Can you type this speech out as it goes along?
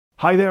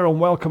Hi there and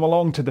welcome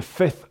along to the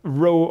 5th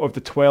row of the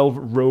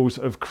 12 rows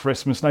of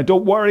Christmas. Now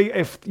don't worry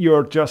if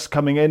you're just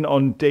coming in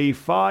on day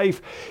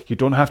 5, you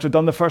don't have to have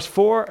done the first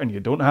 4 and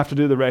you don't have to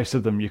do the rest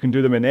of them. You can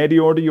do them in any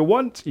order you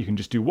want, you can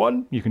just do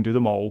one, you can do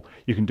them all,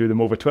 you can do them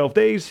over 12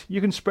 days,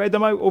 you can spread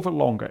them out over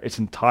longer. It's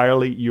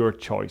entirely your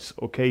choice,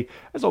 okay?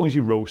 As long as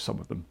you row some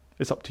of them.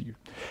 It's up to you.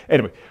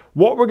 Anyway,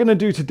 what we're going to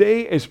do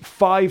today is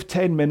 5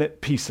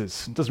 10-minute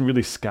pieces. It doesn't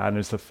really scan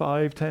as the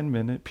 5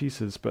 10-minute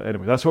pieces, but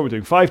anyway, that's what we're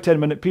doing. 5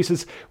 10-minute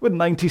pieces with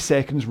 90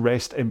 seconds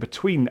rest in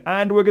between.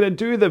 And we're going to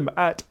do them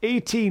at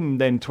 18,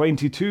 then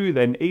 22,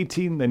 then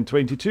 18, then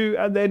 22,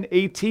 and then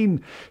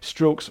 18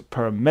 strokes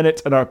per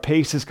minute. And our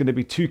pace is going to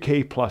be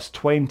 2k plus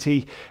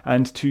 20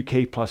 and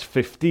 2k plus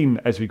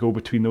 15 as we go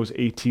between those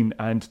 18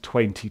 and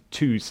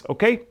 22s.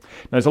 Okay?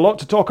 Now, there's a lot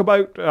to talk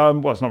about.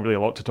 Well, it's not really a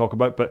lot to talk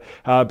about, but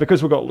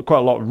because we've got quite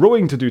a lot of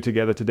rowing to do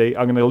together today,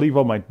 I'm going to leave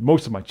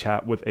most of my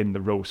chat within the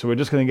row. So we're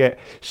just going to get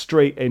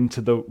straight into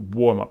the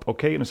warm-up,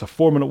 okay? And it's a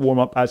 4-minute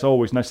warm-up as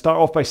always. Now start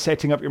off by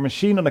setting up your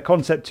machine on a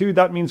Concept 2.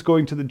 That means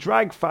going to the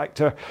drag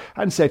factor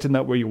and setting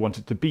that where you want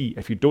it to be.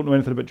 If you don't know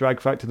anything about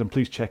drag factor, then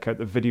please check out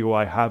the video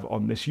I have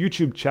on this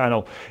YouTube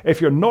channel.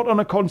 If you're not on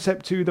a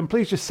Concept 2, then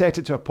please just set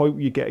it to a point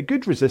where you get a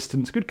good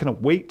resistance, good kind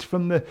of weight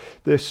from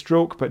the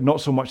stroke, but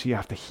not so much that you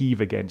have to heave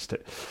against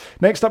it.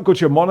 Next up, go to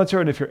your monitor,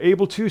 and if you're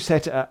able to,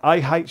 set it at eye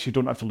height. You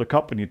don't have to look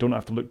up and you don't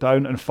have to look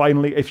down. And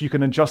finally, if you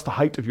can adjust the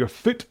height of your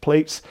foot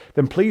plates,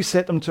 then please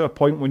set them to a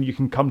point when you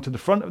can come to the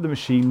front of the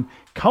machine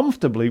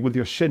comfortably with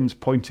your shins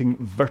pointing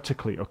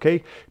vertically,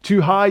 okay?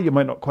 Too high, you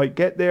might not quite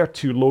get there.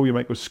 Too low, you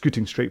might go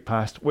scooting straight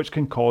past, which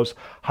can cause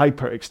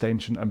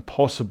hyperextension and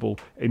possible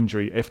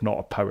injury, if not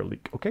a power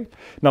leak, okay?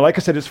 Now, like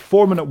I said, it's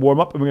 4-minute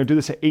warm-up, and we're going to do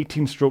this at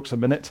 18 strokes a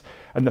minute.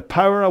 And the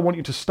power I want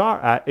you to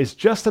start at is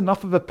just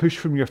enough of a push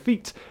from your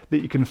feet that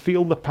you can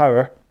feel the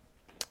power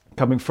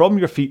coming from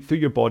your feet through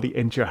your body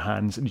into your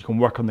hands, and you can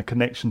work on the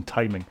connection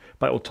timing.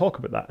 But I'll talk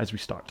about that as we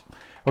start.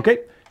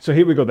 Okay, so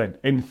here we go then.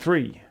 In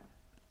 3,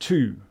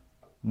 2,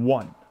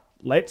 1,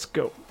 let's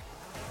go.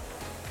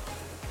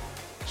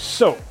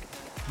 So,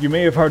 you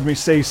may have heard me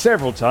say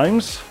several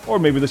times, or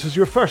maybe this is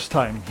your first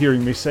time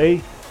hearing me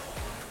say,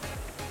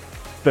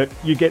 that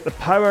you get the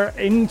power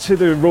into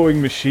the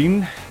rowing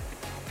machine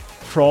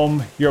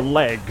from your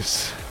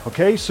legs.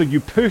 Okay, so you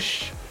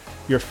push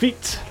your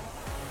feet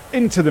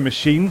into the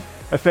machine,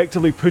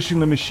 effectively pushing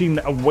the machine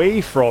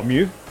away from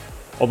you,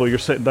 although you're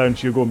sitting down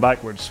so you're going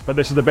backwards, but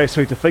this is the best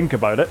way to think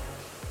about it.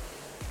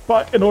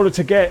 But in order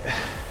to get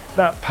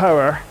that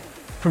power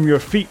from your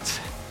feet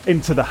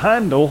into the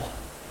handle,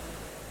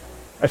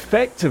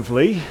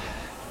 effectively,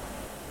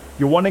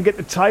 you want to get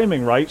the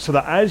timing right so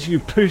that as you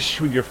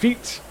push with your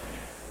feet,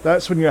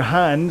 that's when your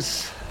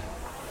hands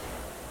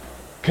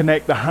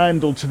connect the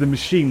handle to the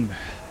machine,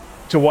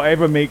 to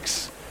whatever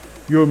makes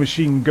your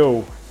machine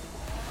go.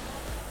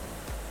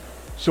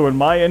 So in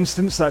my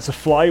instance, that's a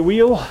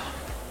flywheel.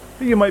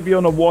 You might be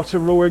on a water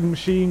rowing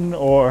machine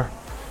or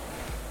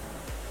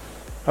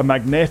a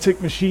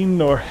magnetic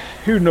machine, or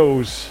who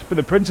knows, but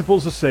the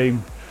principle's the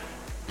same.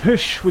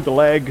 Push with the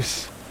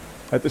legs,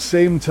 at the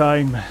same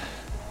time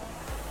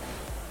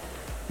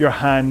your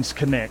hands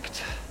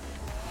connect.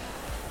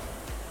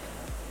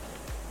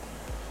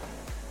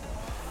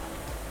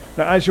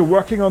 Now as you're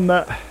working on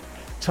that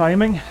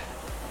timing,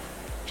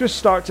 just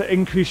start to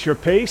increase your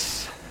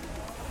pace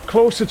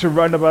closer to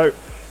round about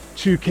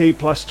 2k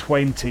plus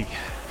 20.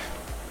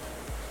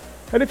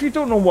 And if you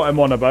don't know what I'm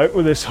on about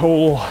with this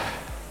whole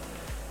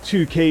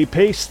 2k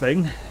pace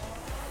thing,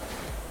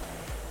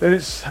 then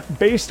it's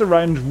based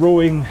around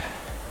rowing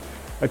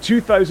a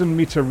 2,000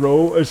 meter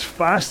row as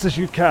fast as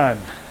you can.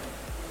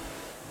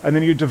 And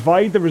then you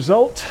divide the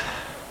result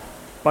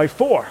by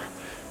 4.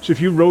 So if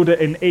you rowed it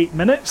in 8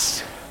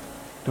 minutes,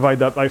 divide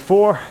that by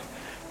 4,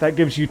 that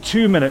gives you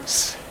 2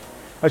 minutes.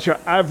 That's your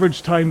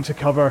average time to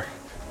cover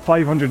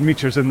 500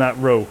 meters in that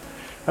row.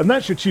 And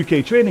that's your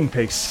 2k training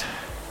pace.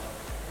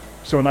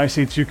 So when I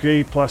say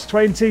 2k plus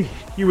 20,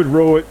 you would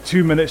row at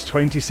 2 minutes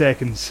 20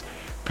 seconds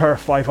per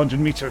 500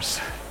 meters.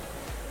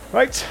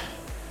 Right,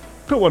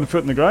 put one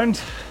foot in the ground.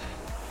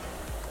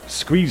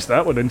 Squeezed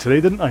that one in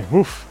today, didn't I?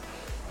 Oof.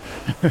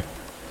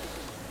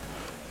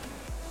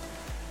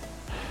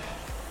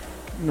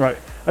 Right,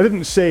 I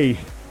didn't say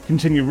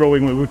continue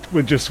rowing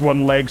with just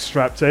one leg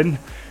strapped in.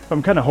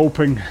 I'm kind of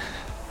hoping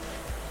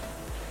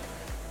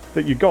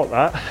that you got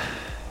that.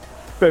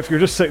 But if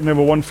you're just sitting there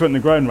with one foot in the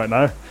ground right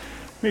now,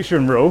 make sure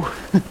and row.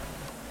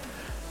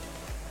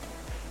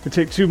 We'll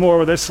take 2 more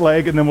with this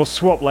leg and then we'll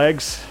swap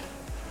legs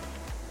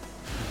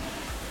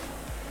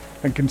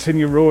and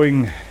continue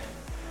rowing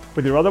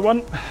with your other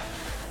one.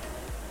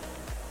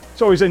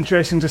 It's always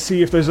interesting to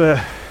see if there's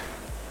a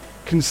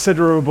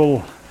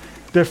considerable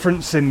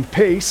difference in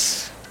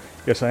pace.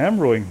 Yes, I am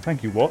rowing,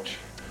 thank you, watch.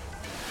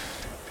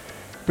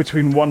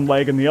 Between one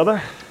leg and the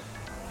other.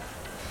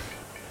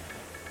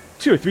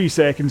 2 or 3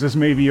 seconds is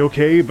maybe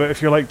okay, but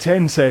if you're like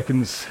 10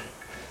 seconds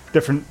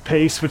different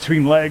pace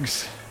between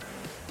legs,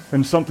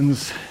 then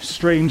something's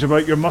strange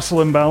about your muscle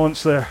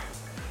imbalance there.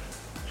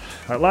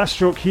 Right, last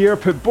stroke here,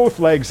 put both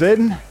legs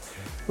in,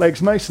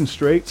 legs nice and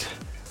straight,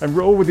 and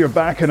row with your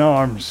back and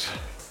arms.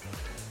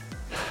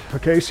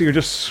 Okay, so you're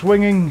just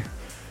swinging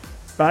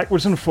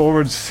backwards and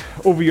forwards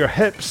over your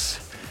hips,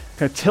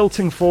 kind of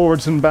tilting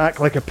forwards and back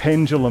like a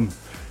pendulum.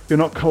 You're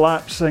not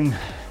collapsing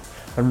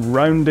and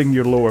rounding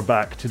your lower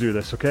back to do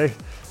this, okay?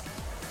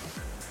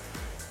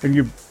 And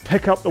you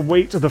pick up the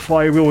weight of the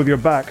flywheel with your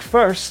back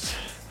first,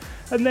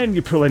 and then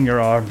you pull in your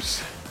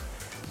arms.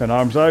 Then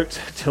arms out,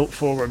 tilt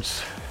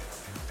forwards.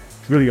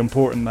 It's really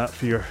important that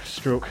for your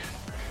stroke.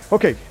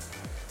 Okay,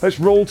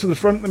 let's roll to the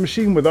front of the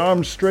machine with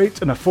arms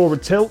straight and a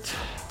forward tilt.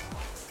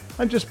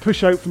 And just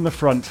push out from the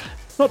front.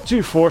 Not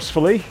too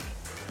forcefully.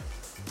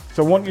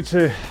 So I want you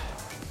to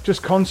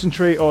just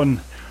concentrate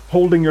on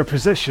holding your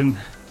position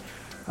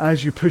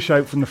as you push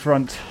out from the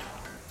front.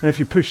 And if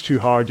you push too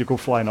hard, you go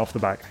flying off the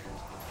back.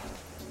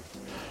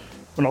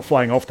 Well, not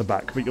flying off the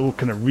back, but you'll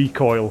kind of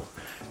recoil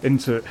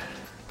into it.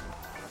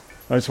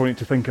 I just want you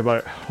to think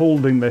about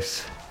holding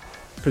this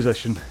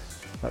position,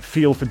 that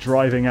feel for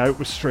driving out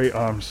with straight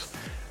arms.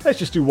 Let's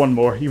just do one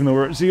more, even though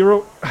we're at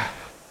 0.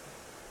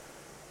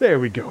 There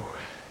we go.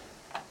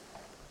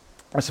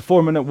 That's a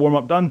 4-minute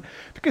warm-up done.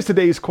 Because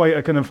today is quite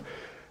a kind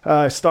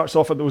of, starts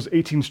off at those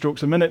 18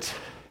 strokes a minute.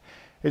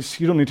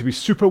 You don't need to be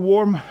super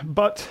warm,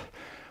 but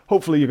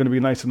hopefully you're going to be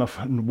nice enough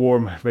and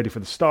warm, ready for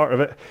the start of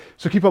it.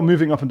 So keep on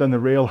moving up and down the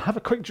rail, have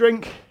a quick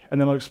drink,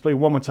 and then I'll explain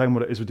one more time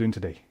what it is we're doing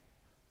today.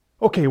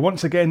 Okay,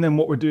 once again then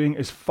what we're doing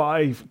is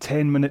 5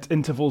 10-minute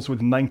intervals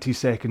with 90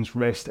 seconds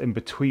rest in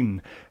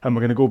between. And we're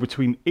going to go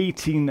between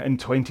 18 and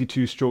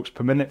 22 strokes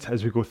per minute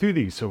as we go through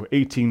these. So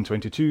 18,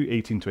 22,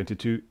 18,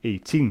 22,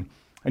 18.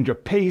 And your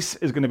pace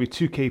is going to be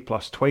 2k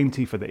plus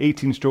 20 for the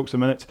 18 strokes a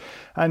minute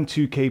and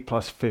 2k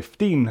plus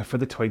 15 for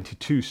the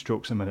 22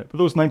 strokes a minute. But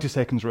those 90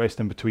 seconds rest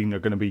in between are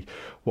going to be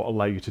what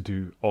allow you to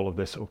do all of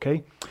this,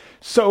 okay?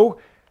 So,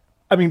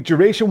 I mean,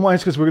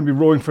 duration-wise, because we're going to be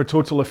rowing for a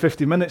total of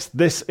 50 minutes,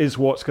 this is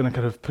what's going to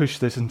kind of push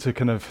this into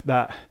kind of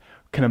that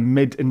kind of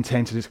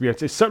mid-intensity.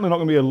 It's certainly not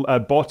going to be a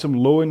bottom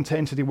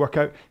low-intensity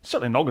workout. It's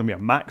certainly not going to be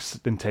a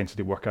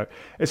max-intensity workout.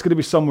 It's going to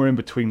be somewhere in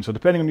between. So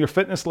depending on your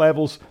fitness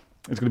levels,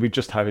 it's going to be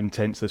just how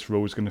intense this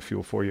row is going to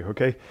feel for you,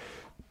 okay?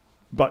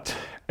 But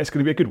it's going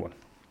to be a good one.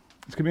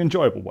 It's going to be an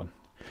enjoyable one.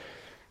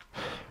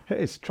 It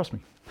is, trust me.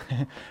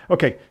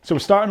 Okay, so we're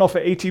starting off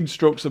at 18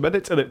 strokes a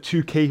minute and at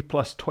 2k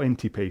plus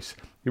 20 pace.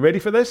 You ready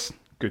for this?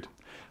 Good.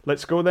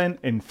 Let's go then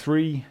in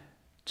 3,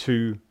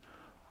 2,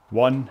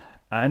 1,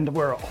 and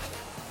we're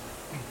off.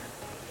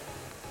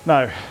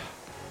 Now,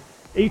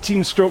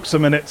 18 strokes a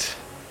minute.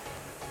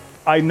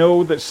 I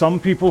know that some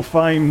people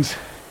find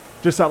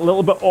just that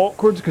little bit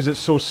awkward because it's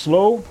so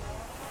slow,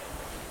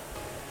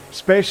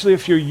 especially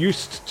if you're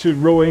used to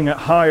rowing at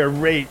higher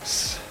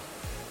rates.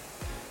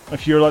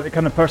 If you're like the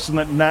kind of person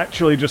that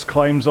naturally just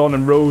climbs on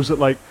and rows at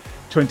like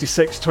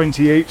 26,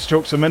 28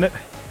 strokes a minute,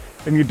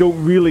 and you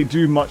don't really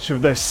do much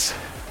of this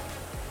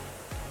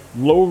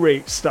low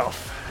rate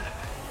stuff,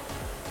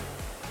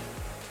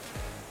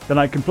 then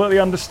I completely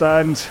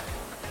understand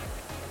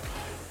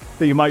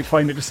that you might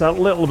find it just a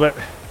little bit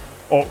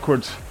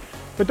awkward.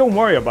 But don't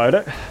worry about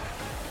it.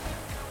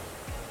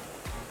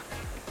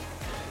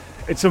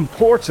 It's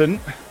important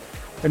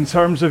in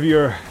terms of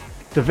your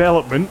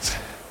development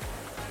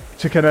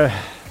to kind of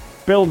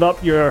build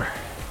up your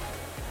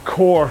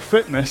core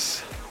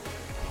fitness.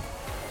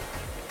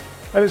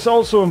 And it's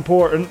also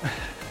important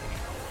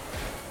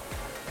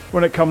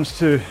when it comes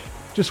to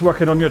just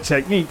working on your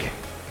technique.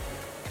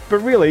 But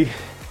really,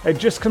 it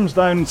just comes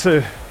down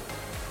to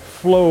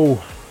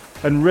flow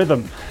and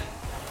rhythm.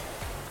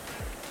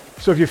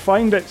 So if you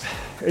find it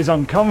is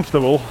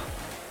uncomfortable,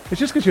 it's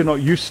just because you're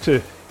not used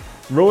to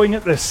rowing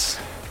at this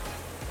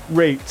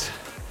rate.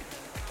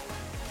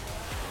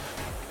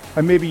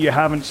 And maybe you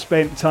haven't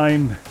spent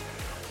time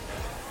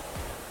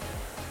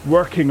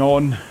working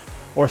on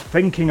or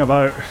thinking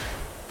about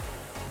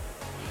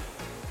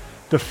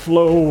the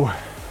flow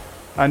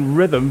and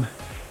rhythm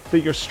that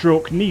your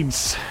stroke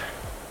needs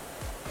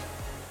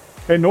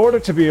in order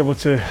to be able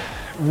to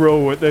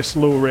row at this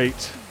low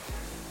rate.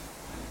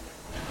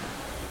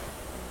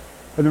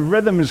 And the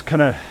rhythm is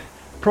kind of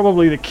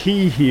probably the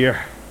key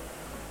here,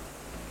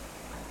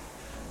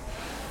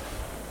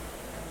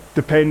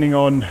 depending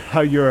on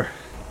how you're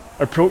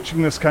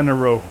approaching this kind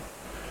of row.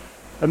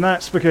 And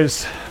that's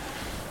because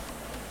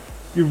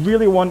you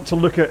really want to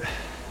look at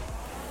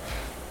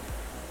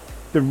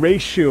the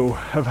ratio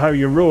of how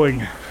you're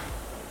rowing.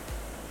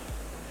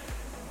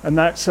 And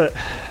that's at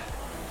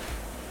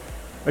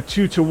a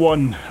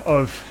 2-to-1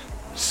 of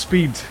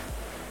speed.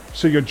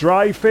 So your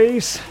drive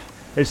phase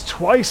is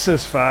twice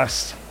as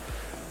fast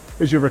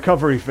as your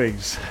recovery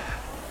phase.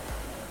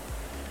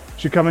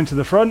 As you come into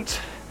the front,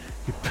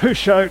 you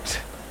push out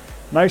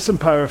nice and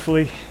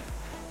powerfully,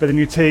 but then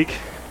you take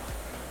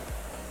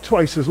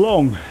twice as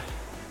long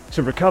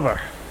to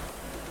recover.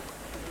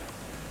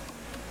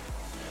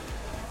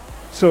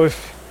 So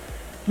if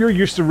you're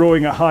used to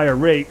rowing at higher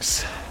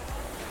rates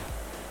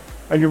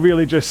and you're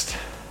really just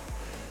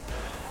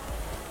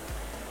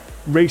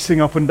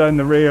racing up and down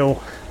the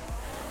rail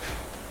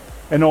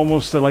in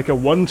almost like a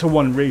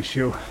 1-to-1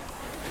 ratio,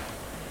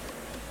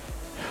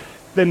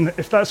 then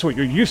if that's what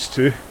you're used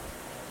to,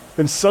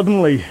 then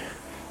suddenly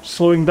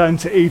slowing down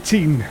to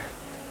 18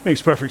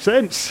 makes perfect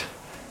sense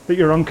that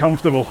you're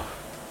uncomfortable.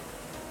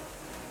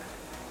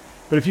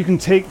 But if you can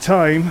take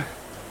time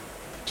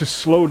to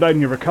slow down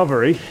your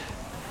recovery,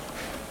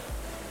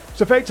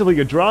 so effectively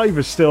your drive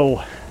is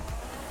still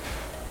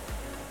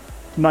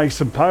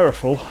nice and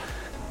powerful.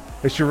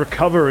 It's your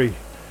recovery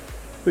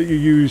that you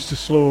use to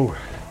slow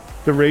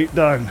the rate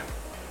down.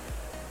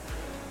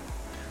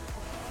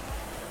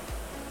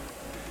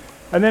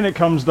 And then it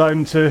comes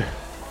down to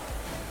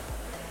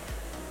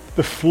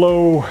the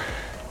flow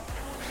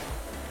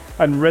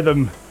and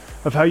rhythm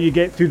of how you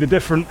get through the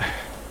different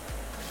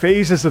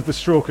phases of the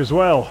stroke as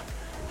well.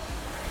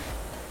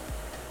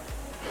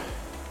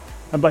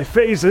 And by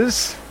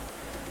phases,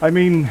 I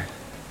mean,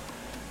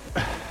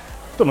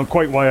 don't know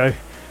quite why I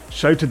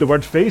shouted the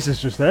word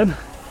phases just then,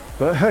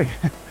 but hey,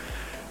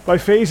 by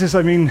phases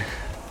I mean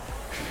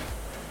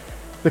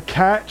the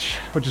catch,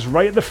 which is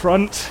right at the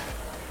front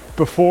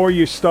before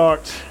you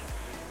start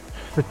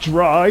the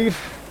drive.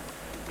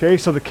 Okay,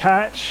 so the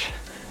catch,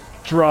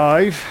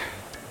 drive,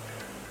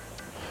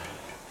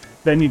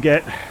 then you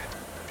get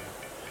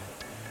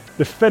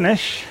the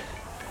finish,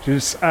 which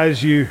is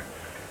as you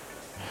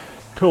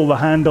pull the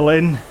handle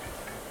in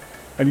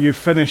and you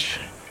finish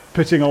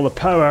putting all the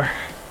power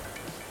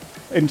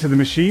into the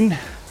machine.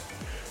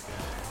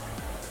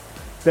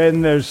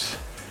 Then there's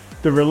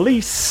the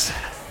release,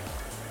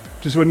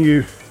 which is when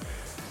you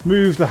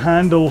move the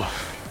handle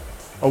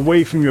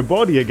away from your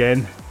body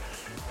again.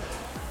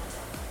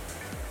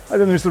 And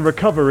then there's the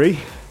recovery,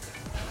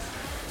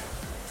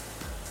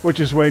 which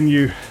is when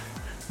you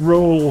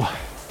roll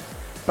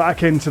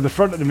back into the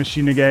front of the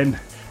machine again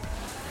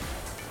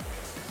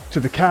to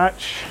the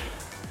catch,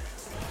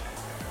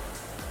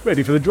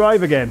 ready for the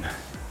drive again.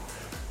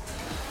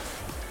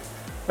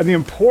 And the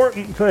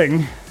important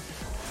thing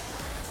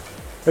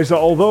is that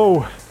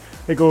although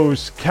it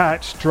goes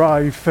catch,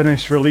 drive,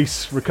 finish,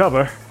 release,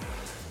 recover,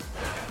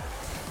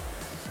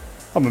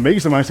 I'm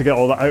amazed I managed to get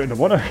all that out in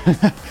one hour.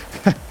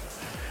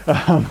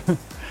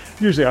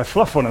 Usually I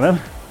fluff one of them.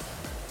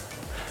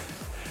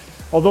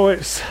 Although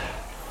it's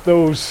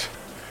those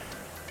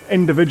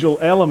individual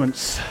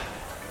elements,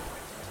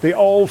 they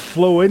all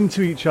flow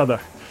into each other.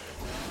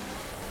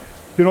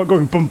 You're not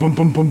going boom, boom,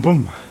 boom, boom,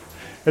 boom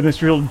in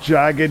this real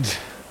jagged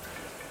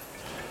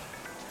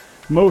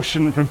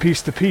motion from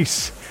piece to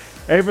piece.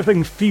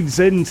 Everything feeds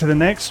into the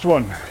next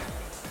one.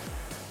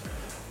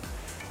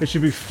 It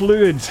should be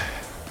fluid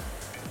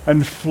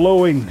and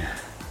flowing.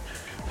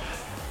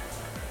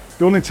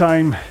 The only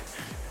time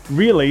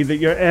really that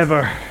you're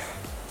ever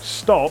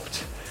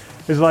stopped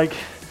is like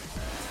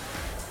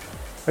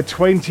a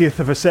 20th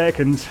of a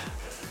second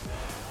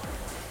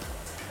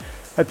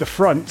at the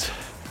front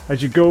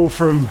as you go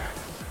from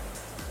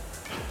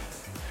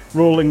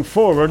rolling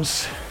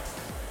forwards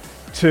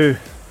to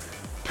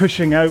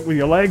pushing out with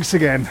your legs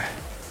again.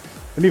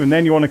 And even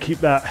then you want to keep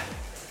that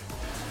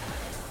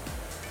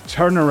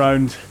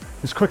turnaround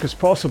as quick as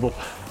possible.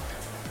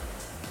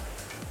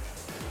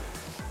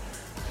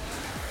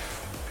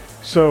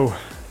 So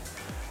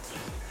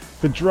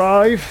the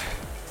drive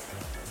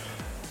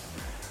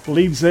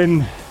leads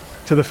in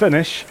to the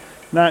finish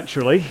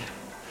naturally.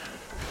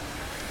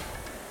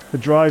 The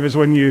drive is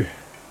when you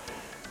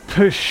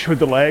push with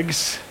the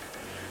legs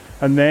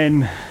and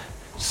then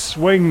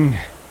swing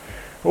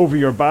over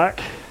your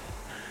back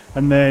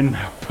and then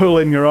pull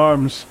in your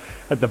arms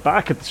at the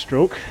back of the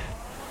stroke.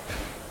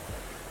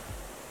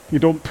 You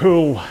don't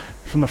pull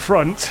from the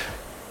front,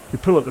 you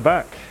pull at the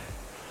back.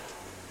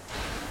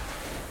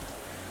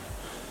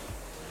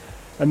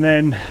 And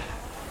then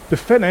the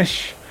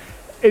finish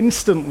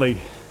instantly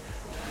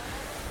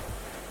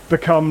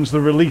becomes the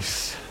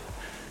release.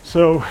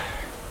 So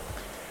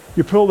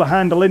you pull the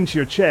handle into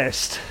your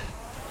chest,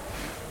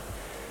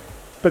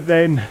 but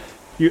then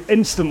you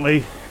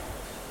instantly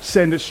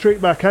send it straight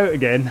back out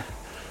again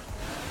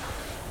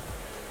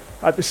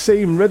at the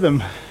same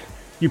rhythm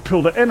you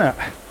pulled it in at,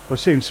 or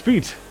same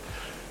speed.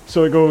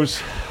 So it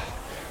goes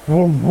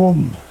whoom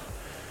whoom,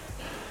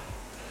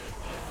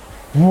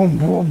 whoom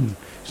whoom.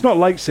 It's not a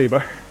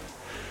lightsaber,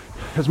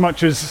 as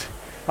much as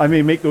I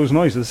may make those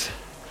noises.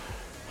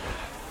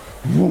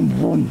 Vroom,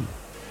 vroom.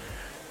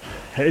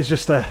 It is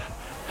just a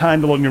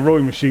handle on your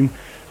rowing machine,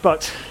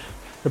 but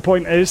the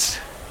point is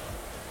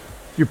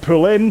you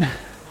pull in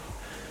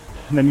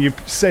and then you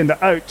send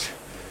it out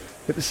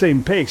at the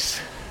same pace.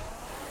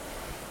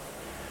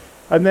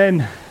 And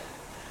then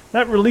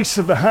that release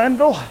of the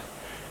handle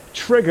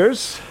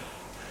triggers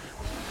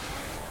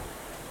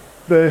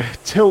the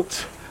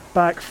tilt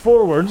back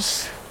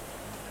forwards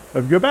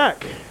of your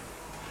back.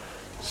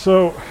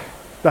 So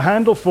the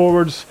handle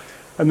forwards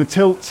and the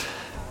tilt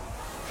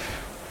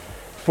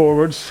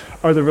forwards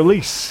are the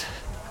release.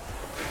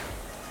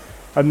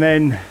 And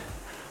then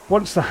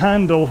once the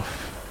handle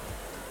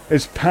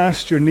is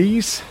past your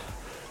knees,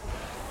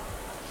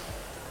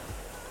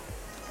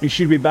 you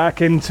should be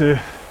back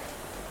into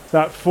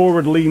that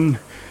forward lean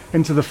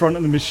into the front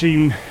of the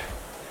machine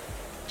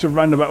to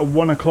around about a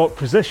 1 o'clock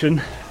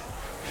position.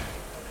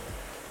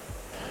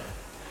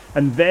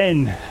 And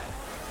then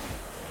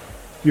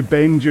you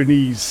bend your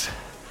knees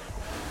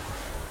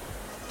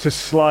to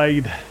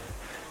slide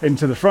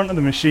into the front of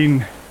the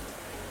machine,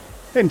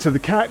 into the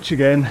catch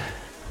again,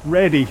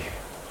 ready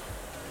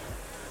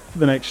for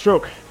the next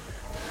stroke.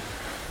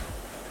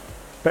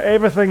 But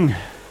everything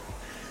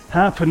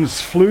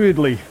happens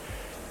fluidly,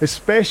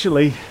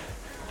 especially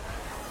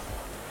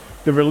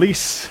the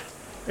release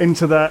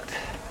into that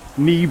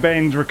knee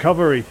bend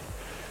recovery.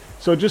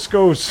 So it just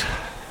goes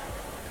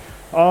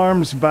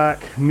arms,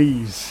 back,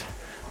 knees.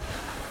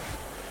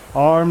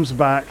 Arms,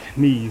 back,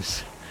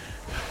 knees.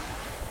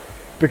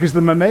 Because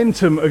the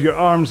momentum of your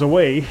arms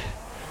away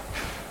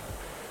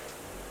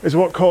is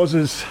what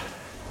causes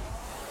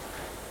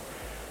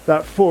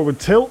that forward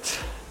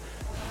tilt.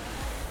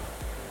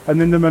 And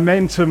then the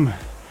momentum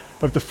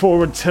of the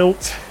forward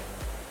tilt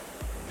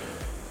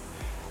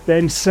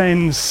then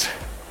sends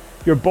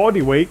your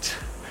body weight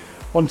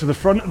onto the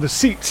front of the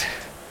seat.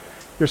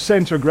 Your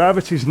center of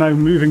gravity is now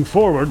moving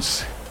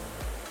forwards,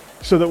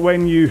 so that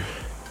when you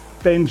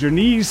bend your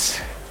knees,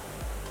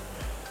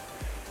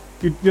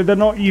 they're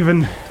not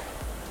even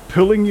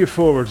pulling you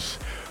forwards.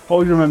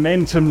 All your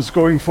momentum's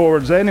going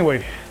forwards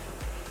anyway.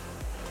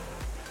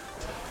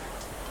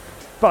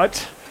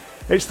 But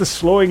it's the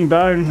slowing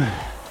down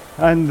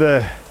and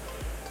the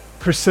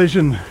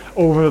precision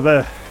over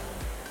the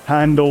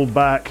handle,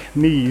 back,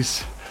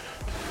 knees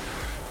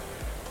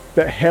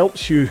that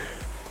helps you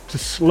to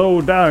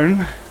slow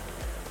down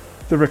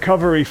the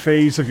recovery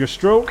phase of your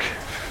stroke,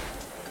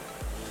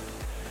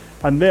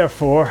 and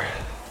therefore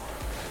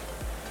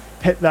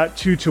hit that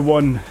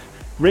 2-to-1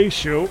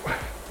 ratio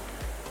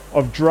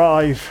of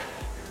drive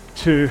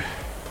to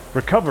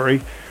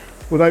recovery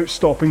without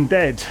stopping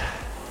dead.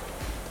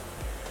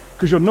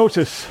 Because you'll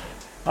notice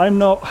I'm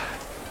not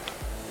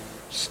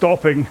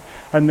stopping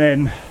and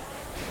then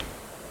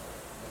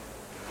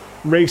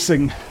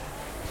racing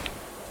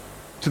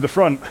to the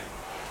front.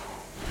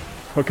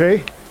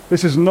 Okay?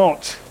 This is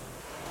not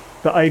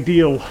the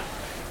ideal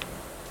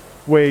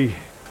way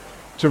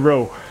to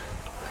row.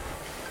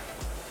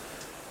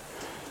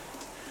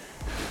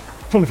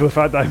 Only for the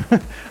fact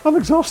that I'm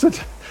exhausted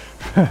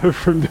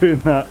from doing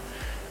that.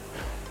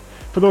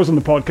 For those on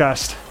the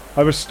podcast,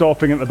 I was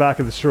stopping at the back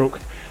of the stroke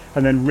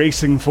and then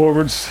racing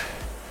forwards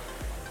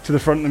to the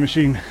front of the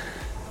machine.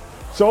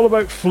 It's all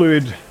about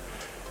fluid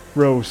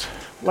rows.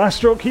 Last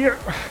stroke here.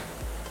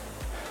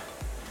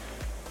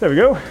 There we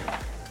go.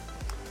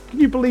 Can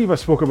you believe I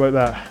spoke about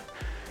that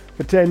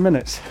for 10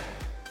 minutes?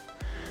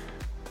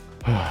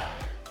 I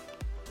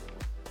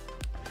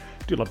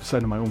do love the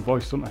sound of my own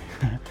voice, don't I?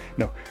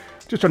 No,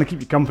 just trying to keep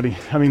you company.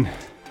 I mean,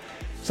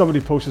 somebody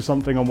posted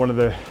something on one of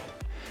the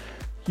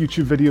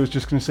YouTube videos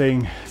just kind of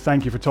saying,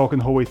 thank you for talking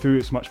the whole way through.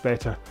 It's much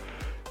better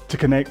to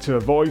connect to a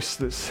voice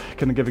that's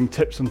kind of giving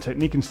tips on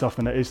technique and stuff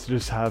than it is to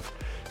just have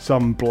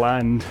some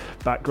bland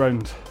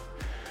background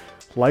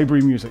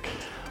library music,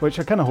 which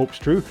I kind of hope's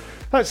true.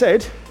 That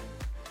said,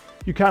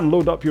 you can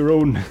load up your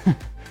own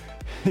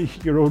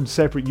your own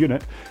separate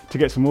unit to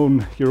get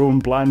your own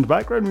bland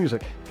background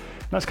music.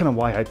 And that's kind of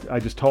why I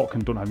just talk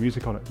and don't have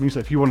music on it. It means that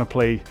if you want to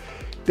play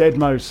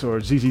Deadmau5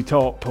 or ZZ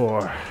Top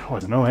or I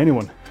don't know,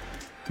 anyone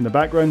in the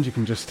background, you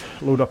can just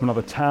load up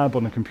another tab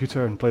on the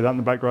computer and play that in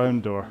the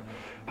background, or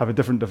have a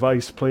different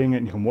device playing it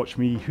and you can watch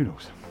me, who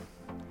knows.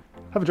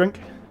 Have a drink.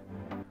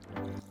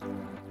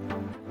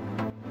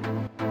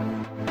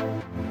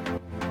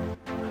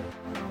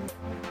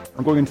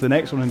 I'm going into the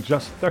next one in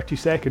just 30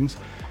 seconds,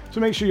 so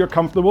make sure you're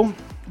comfortable.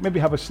 Maybe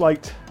have a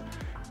slight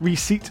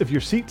reseat of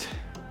your seat,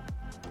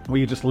 where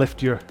you just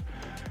lift your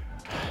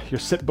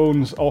sit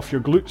bones off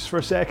your glutes for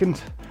a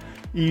second,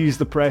 ease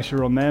the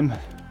pressure on them.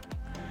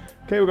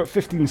 Okay, we've got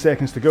 15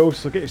 seconds to go,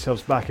 so get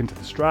yourselves back into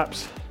the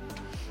straps.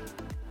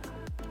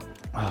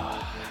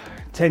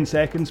 10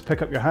 seconds,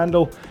 pick up your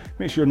handle,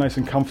 make sure you're nice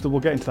and comfortable,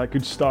 get into that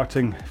good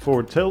starting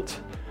forward tilt.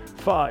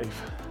 5,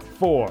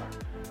 4,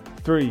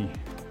 3,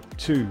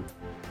 2,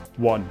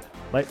 1.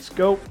 Let's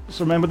go.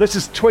 So remember, this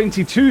is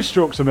 22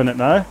 strokes a minute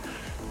now.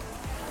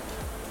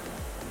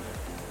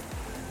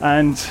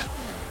 And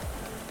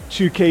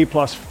 2k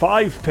plus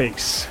 5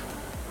 pace.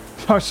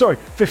 Oh, sorry,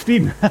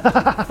 15.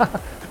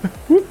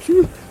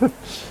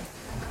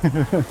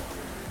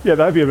 Yeah,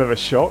 that'd be a bit of a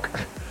shock.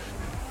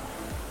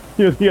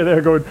 You're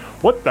there going,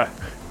 what the?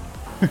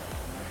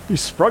 You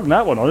sprung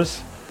that one on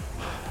us.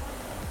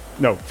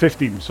 No,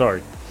 15,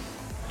 sorry.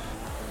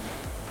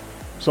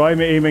 So I'm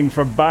aiming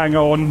for bang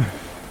on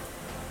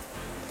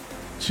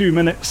 2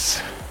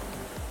 minutes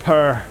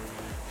per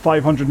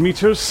 500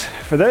 meters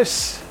for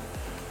this,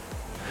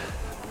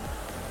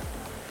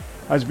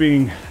 as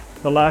being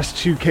the last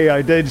 2k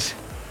I did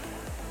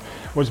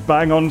was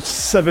bang on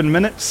 7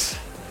 minutes,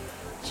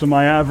 so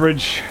my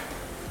average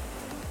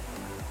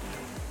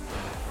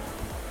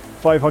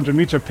 500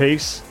 meter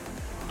pace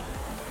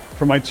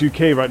for my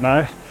 2k right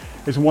now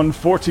is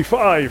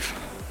 1:45,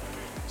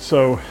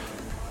 so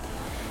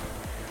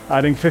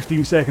adding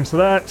 15 seconds to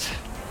that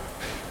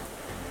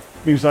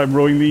means I'm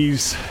rowing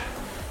these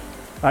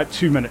at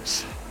 2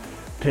 minutes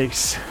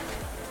pace.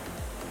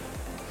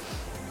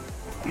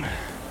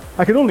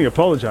 I can only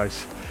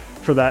apologise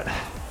for that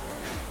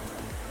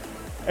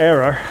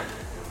error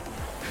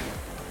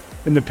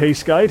in the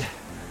pace guide.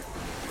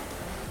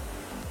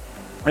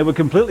 It would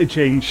completely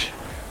change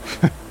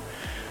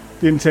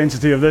the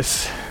intensity of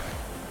this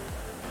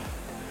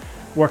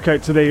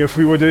workout today if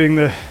we were doing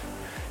the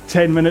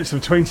 10 minutes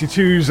of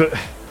 22s at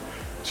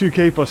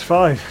 2k plus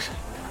 5.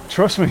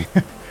 Trust me.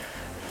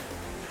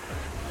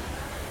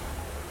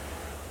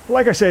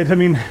 Like I said, I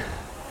mean,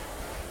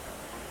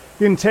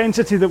 the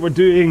intensity that we're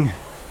doing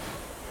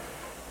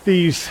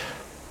these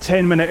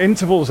 10-minute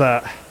intervals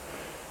at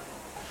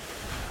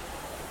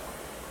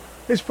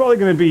is probably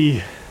going to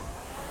be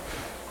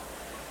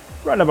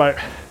around about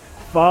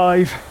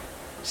 5,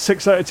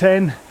 6 out of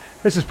 10.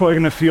 This is probably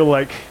going to feel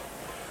like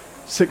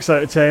 6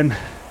 out of 10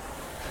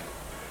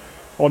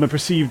 on a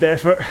perceived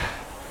effort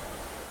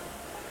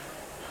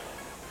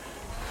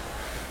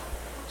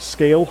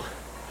scale.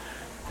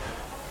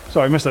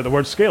 Sorry, I missed out the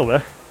word scale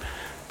there.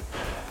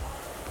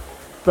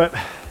 But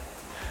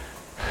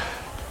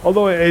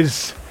although it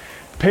is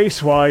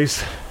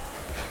pace-wise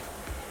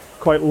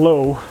quite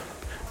low,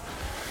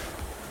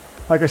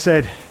 like I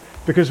said,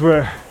 because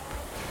we're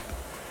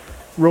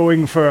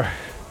rowing for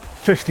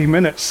 50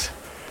 minutes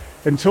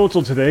in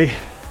total today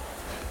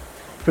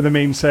for the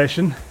main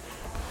session,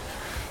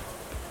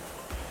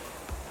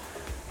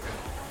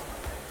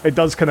 it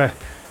does kind of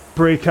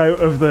break out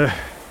of the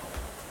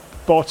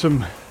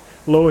bottom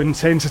low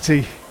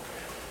intensity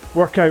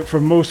workout for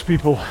most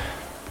people.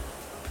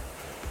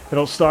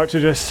 It'll start to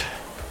just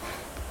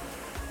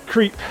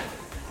creep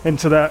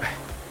into that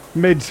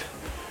mid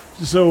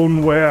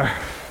zone where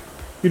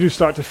you do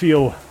start to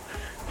feel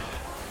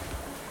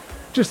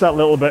just that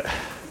little bit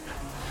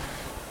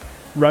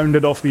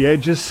rounded off the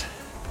edges.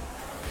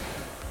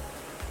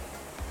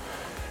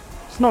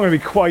 It's not going to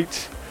be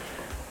quite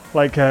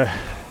like a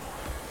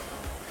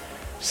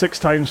 6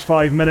 times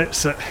 5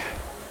 minutes at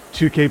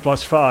 2k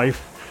plus 5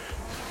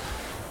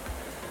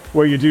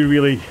 where you do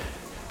really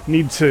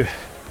need to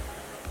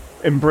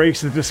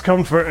embrace the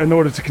discomfort in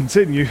order to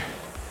continue.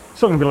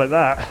 It's not going to be like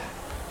that,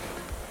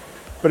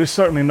 but it's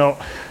certainly not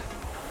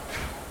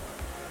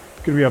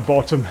going to be a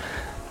bottom.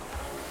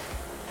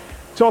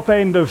 Top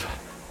end of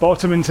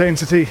bottom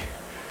intensity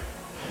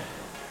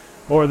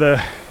or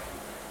the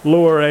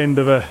lower end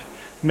of a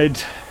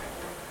mid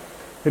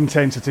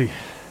intensity.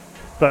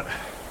 But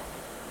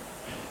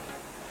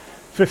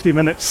 50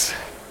 minutes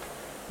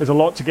is a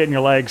lot to get in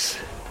your legs,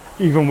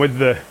 even with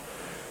the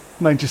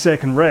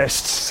 90-second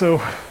rests.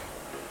 So,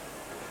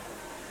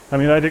 I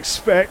mean, I'd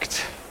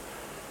expect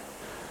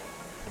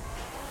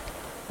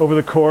over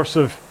the course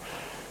of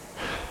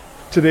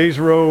today's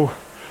row,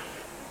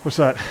 what's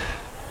that,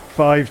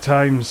 5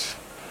 times,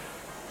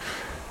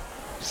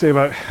 say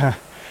about, hang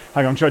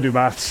on, I'm trying to do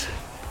maths,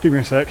 give me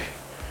a sec,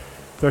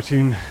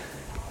 13.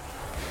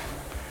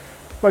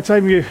 By the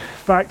time you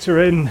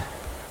factor in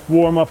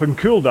warm up and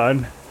cool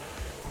down,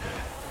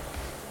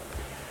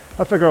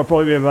 I figure I'll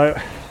probably be about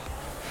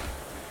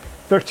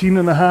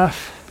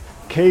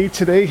 13.5k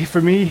today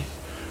for me.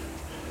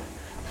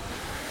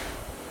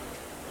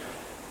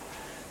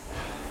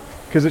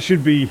 Because it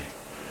should be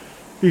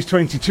these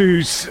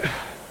 22s,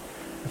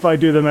 if I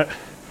do them at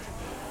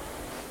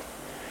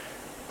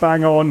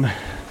bang on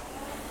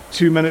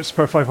 2 minutes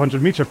per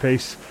 500 meter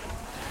pace,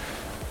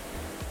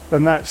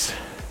 then that's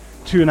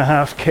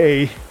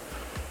 2.5k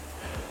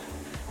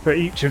for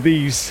each of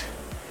these,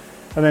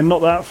 and then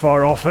not that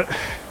far off it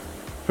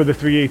for the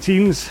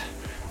 318s,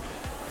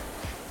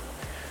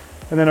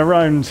 and then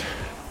around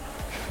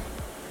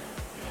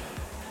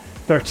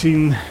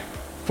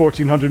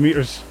 1400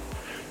 meters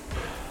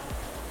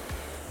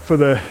for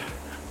the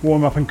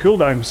warm up and cool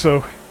down.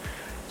 So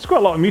it's quite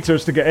a lot of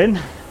meters to get in.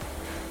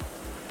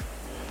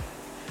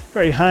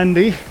 Very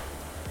handy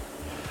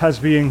as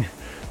being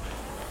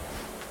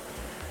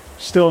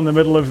still in the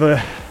middle of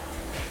the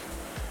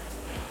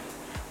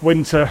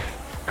winter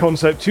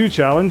concept 2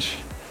 challenge,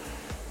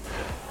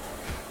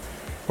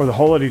 or the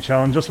holiday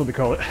challenge, that's what they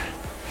call it.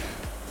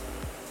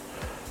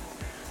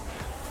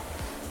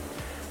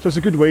 So it's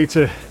a good way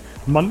to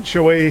munch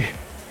away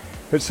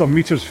at some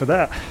meters for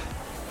that.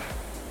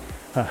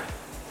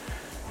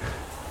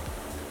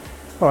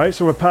 Alright,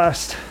 so we're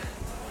past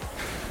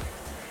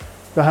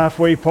the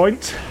halfway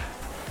point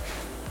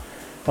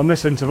on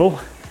this interval.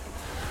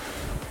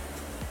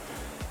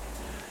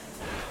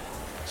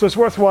 So it's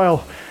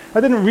worthwhile. I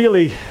didn't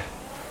really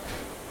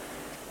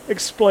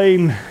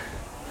explain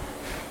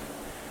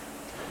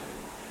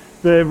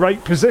the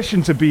right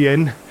position to be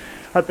in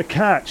at the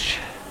catch.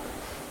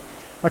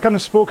 I kind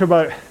of spoke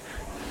about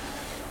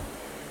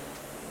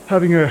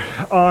having your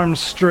arms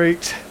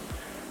straight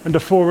and a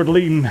forward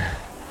lean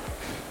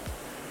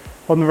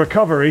on the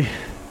recovery,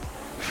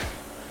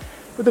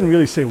 but didn't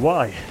really say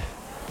why.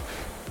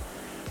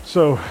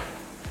 So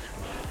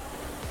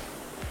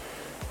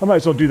I might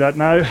as well do that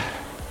now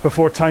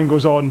before time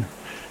goes on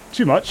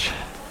too much.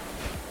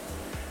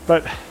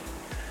 But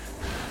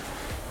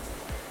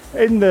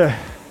in the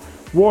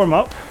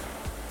warm-up,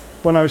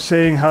 when I was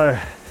saying how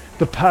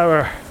the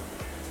power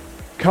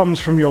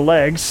comes from your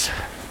legs,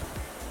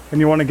 and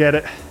you want to get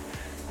it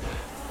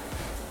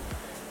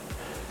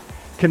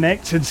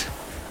connected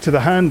to the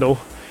handle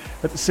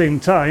at the same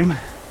time.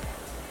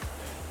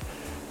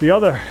 The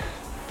other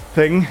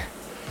thing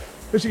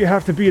is that you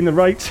have to be in the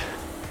right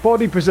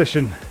body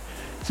position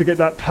to get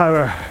that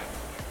power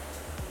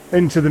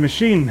into the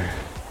machine.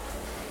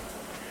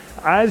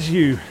 As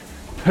you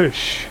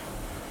push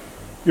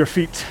your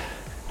feet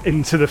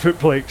into the foot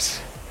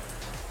plates,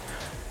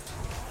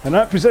 and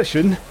that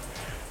position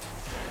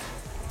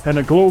in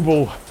a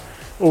global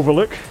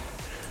overlook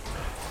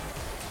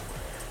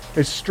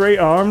is straight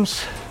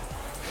arms.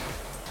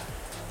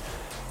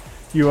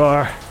 You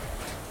are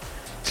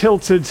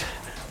tilted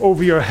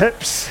over your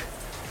hips,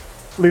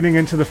 leaning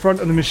into the front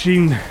of the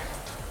machine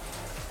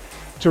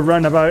to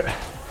run about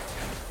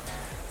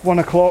 1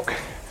 o'clock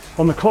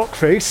on the clock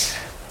face.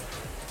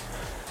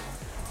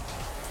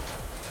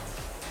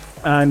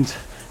 And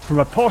from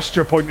a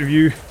posture point of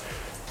view,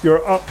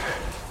 you're up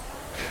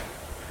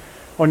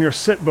on your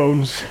sit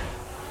bones,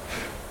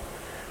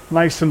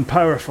 nice and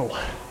powerful.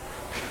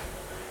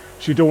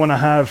 So you don't want to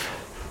have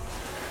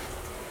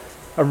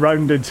a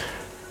rounded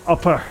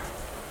upper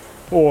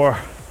or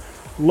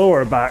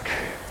lower back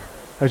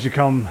as you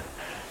come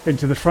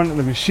into the front of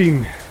the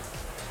machine.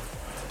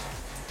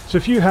 So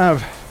if you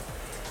have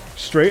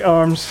straight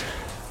arms,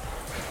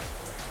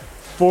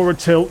 forward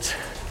tilt,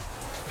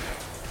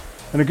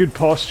 and a good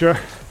posture,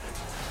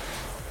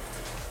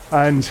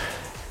 and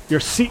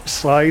your seat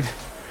slide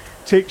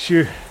takes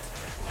you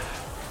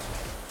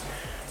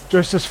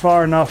just as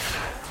far enough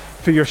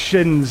for your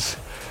shins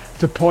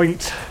to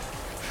point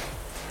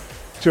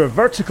to a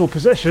vertical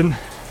position,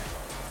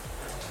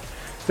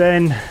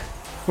 then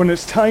when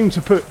it's time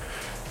to put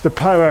the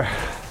power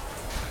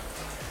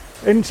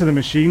into the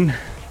machine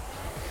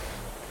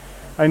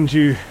and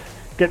you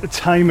get the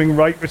timing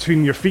right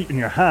between your feet and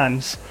your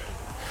hands,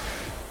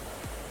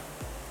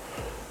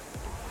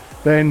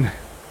 then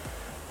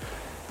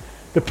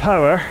the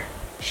power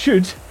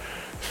should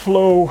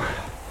flow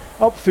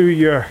up through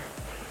your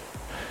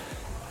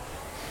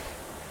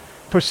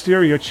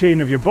posterior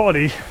chain of your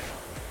body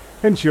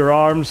into your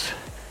arms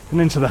and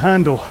into the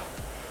handle.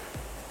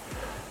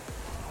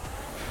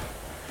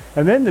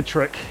 And then the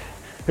trick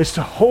is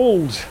to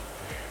hold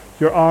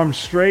your arms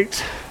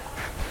straight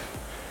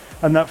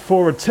and that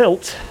forward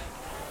tilt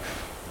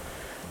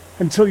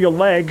until your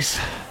legs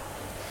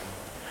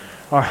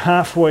are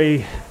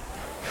halfway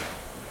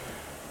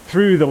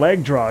through the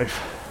leg drive,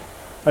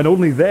 and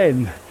only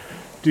then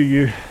do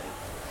you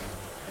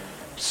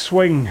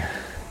swing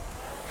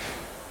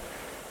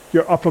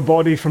your upper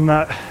body from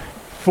that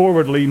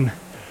forward lean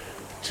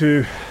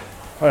to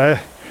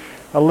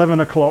 11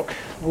 o'clock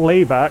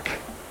layback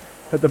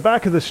at the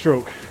back of the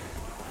stroke.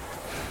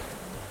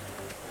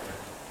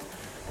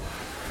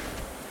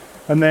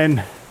 And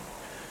then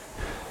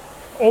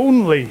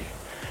only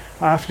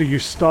after you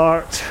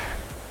start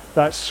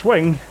that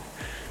swing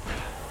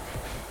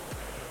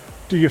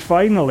do you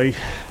finally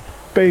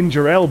bend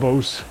your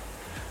elbows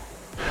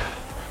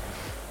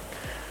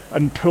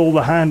and pull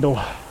the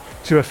handle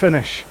to a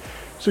finish.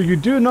 So you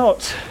do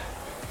not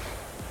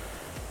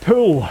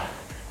pull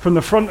from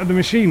the front of the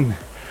machine.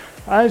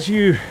 As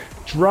you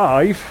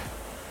drive,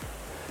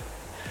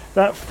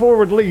 that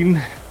forward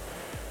lean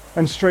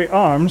and straight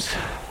arms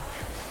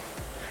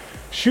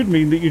should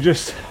mean that you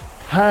just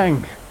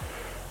hang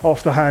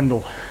off the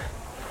handle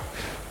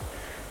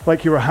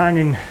like you were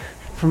hanging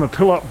from a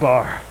pull-up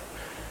bar.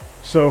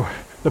 So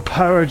the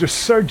power just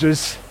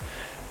surges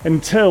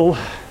until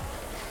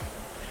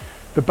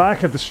the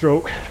back of the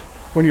stroke,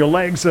 when your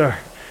legs are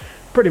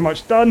pretty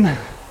much done,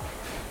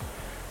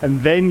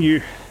 and then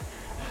you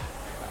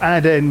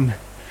add in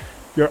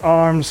your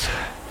arms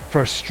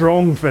for a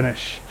strong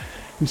finish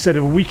instead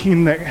of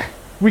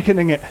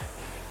weakening it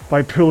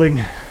by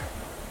pulling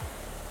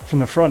from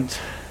the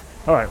front.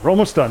 All right, we're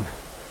almost done.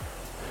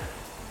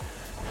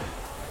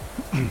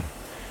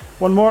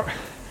 One more.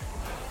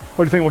 What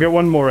do you think? We'll get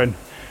one more in.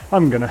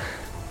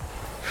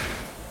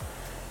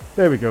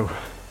 There we go.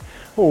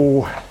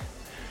 Oh,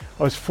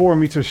 I was 4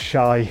 meters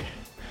shy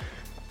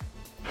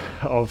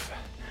of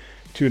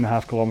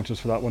 2.5 kilometers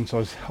for that one, so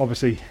I was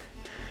obviously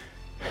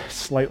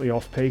slightly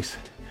off pace.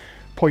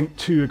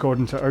 0.2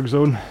 according to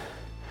ErgZone.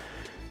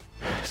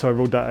 So I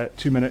rode that at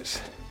 2 minutes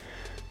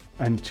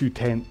and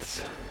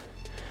 2/10.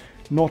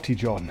 Naughty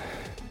John.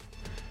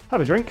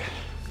 Have a drink.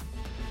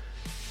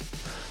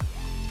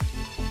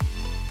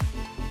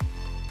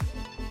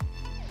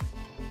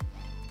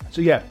 So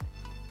yeah,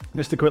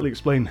 just to quickly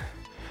explain,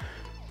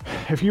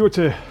 if you were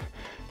to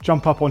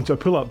jump up onto a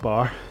pull-up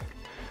bar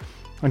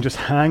and just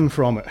hang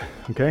from it,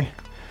 okay,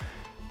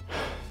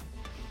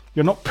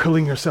 you're not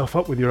pulling yourself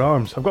up with your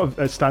arms. I've got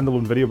a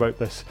standalone video about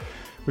this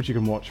which you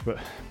can watch, but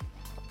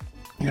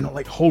you're not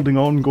like holding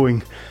on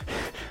going,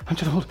 I'm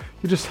just hold,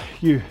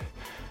 you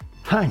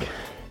hang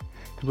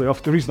completely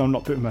off. The reason I'm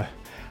not putting my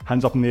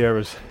hands up in the air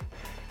is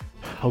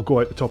I'll go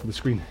out the top of the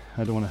screen.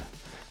 I don't want to,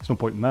 there's no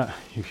point in that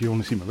if you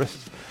only see my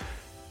wrists.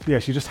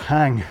 Yes, you just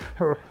hang.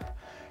 You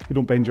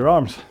don't bend your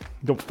arms.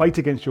 You don't fight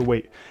against your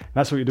weight. And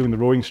that's what you do in the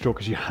rowing stroke,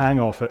 is you hang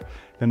off it.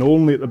 Then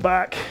only at the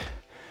back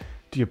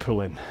do you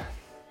pull in.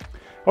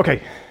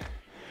 Okay,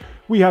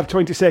 we have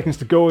 20 seconds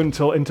to go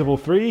until interval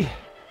 3.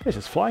 This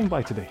is flying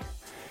by today.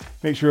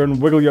 Make sure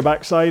and wiggle your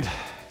backside.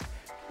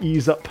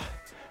 Ease up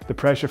the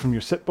pressure from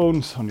your sit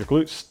bones on your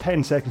glutes.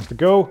 10 seconds to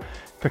go.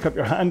 Pick up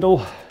your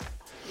handle.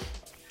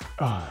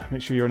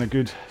 Make sure you're in a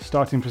good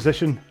starting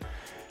position.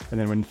 And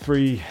then when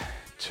 3,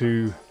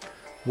 2,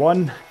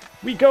 1,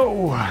 we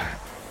go.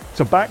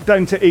 So back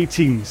down to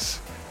 18s.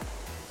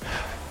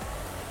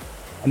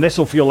 And this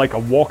will feel like a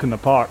walk in the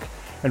park.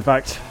 In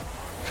fact,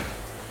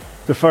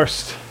 the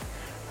first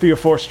 3 or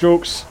 4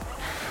 strokes,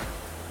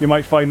 you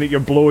might find that you're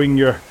blowing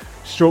your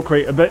stroke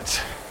rate a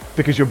bit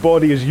because your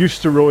body is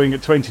used to rowing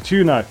at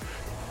 22 now.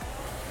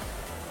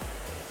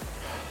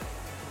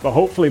 But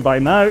hopefully by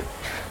now,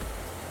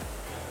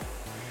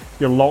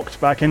 you're locked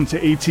back into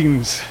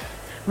 18s.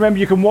 Remember,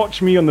 you can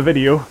watch me on the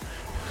video,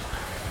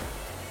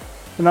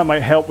 and that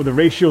might help with the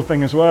ratio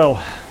thing as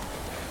well.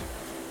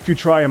 If you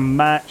try and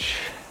match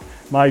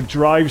my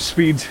drive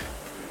speed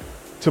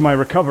to my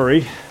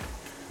recovery,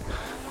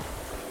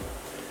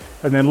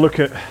 and then look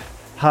at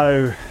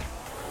how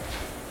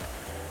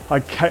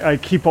I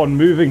keep on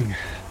moving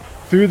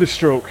through the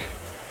stroke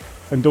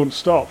and don't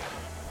stop.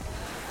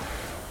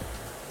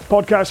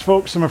 Podcast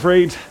folks, I'm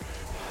afraid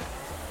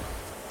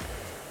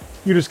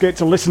you just get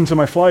to listen to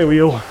my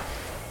flywheel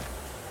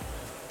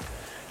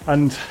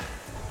and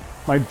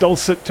my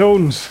dulcet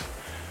tones.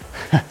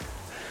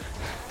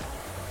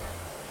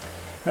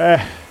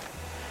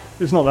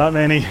 There's not that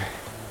many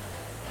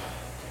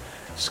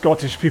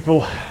Scottish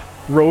people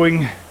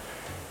rowing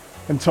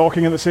and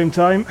talking at the same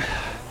time.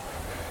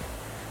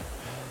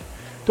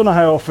 Don't know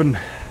how often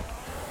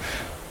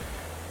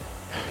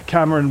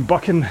Cameron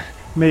Buchan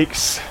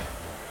makes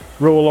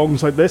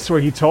row-alongs like this where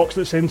he talks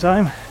at the same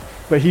time,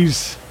 but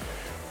he's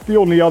the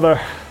only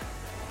other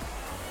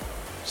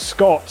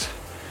Scot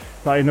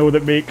that I know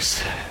that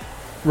makes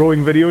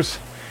rowing videos,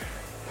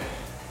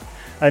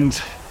 and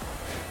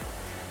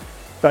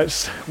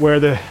that's where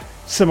the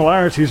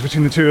similarities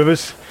between the two of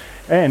us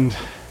end,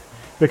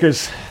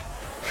 because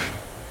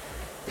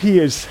he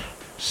is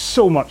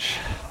so much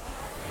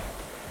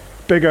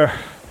bigger,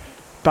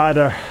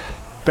 badder,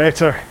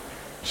 better,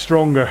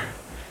 stronger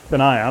than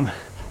I am.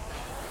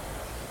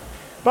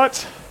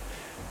 But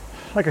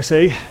like I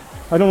say,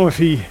 I don't know if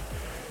he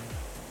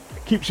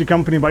keeps you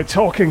company by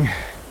talking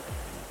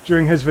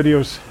during his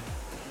videos.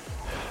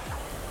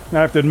 Now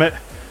I have to admit,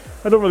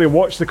 I don't really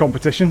watch the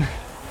competition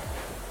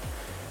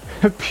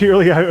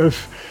purely out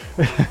of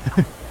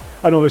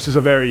I know this is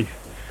a very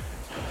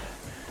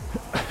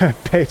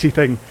petty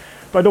thing,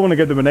 but I don't want to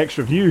give them an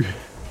extra view.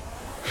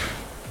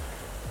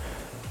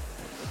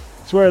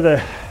 It's where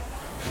the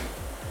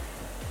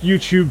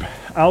YouTube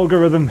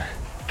algorithm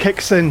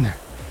kicks in.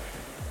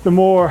 The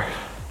more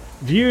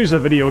views a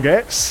video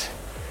gets,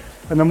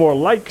 and the more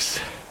likes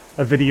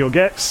a video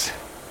gets,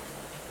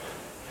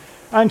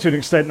 and to an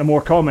extent the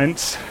more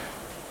comments,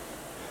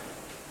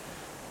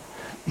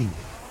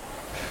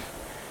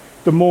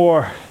 the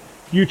more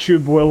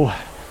YouTube will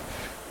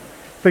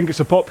think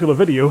it's a popular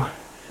video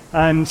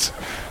and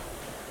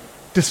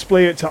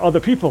display it to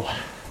other people.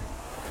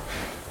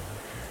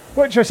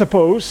 Which I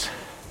suppose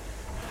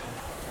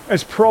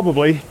is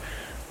probably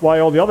why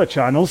all the other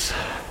channels,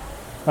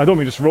 I don't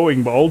mean just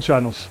rowing, but all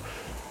channels,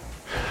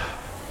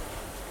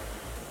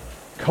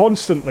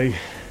 constantly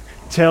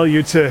tell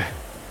you to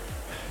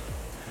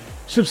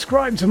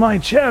subscribe to my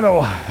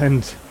channel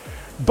and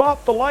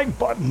bop the like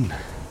button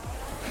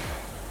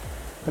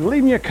and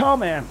leave me a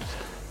comment,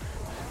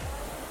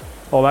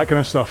 all that kind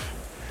of stuff.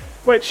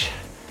 Which,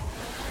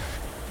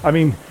 I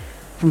mean,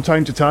 from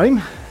time to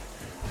time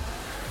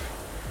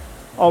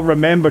I'll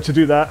remember to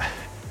do that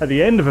at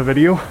the end of a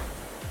video,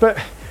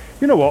 but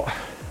you know what,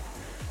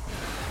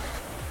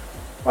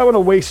 I want to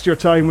waste your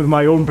time with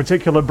my own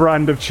particular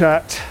brand of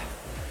chat,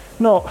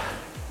 not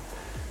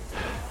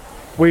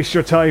waste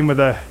your time with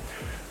a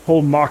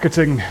whole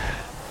marketing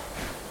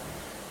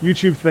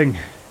YouTube thing.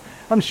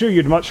 I'm sure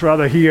you'd much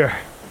rather hear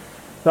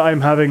that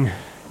I'm having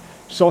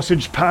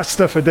sausage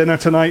pasta for dinner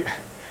tonight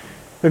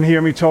than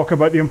hear me talk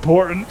about the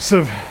importance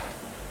of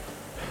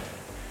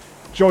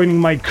joining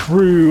my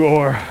crew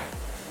or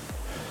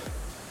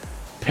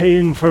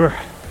paying for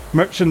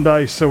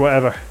merchandise or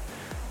whatever.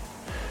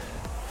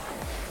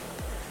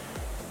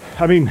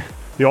 I mean,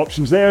 the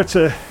option's there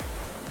to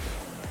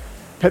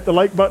hit the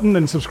like button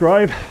and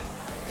subscribe.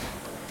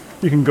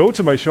 You can go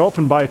to my shop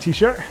and buy a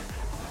t-shirt,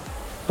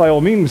 by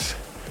all means,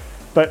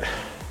 but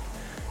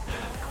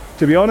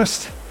to be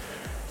honest,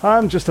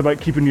 I'm just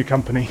about keeping you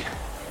company.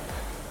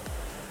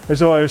 As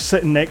though I was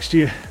sitting next to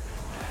you.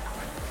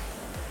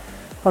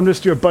 I'm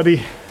just your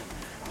buddy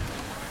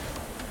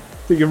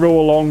that you row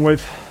along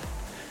with,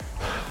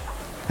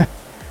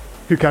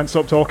 who can't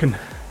stop talking.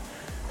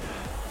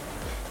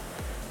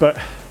 But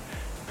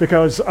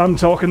because I'm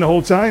talking the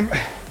whole time,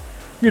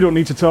 you don't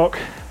need to talk.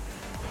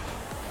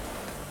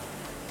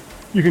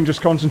 You can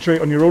just concentrate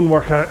on your own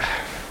workout.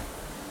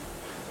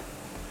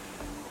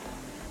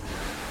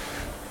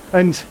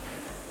 And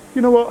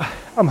you know what?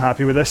 I'm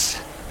happy with this.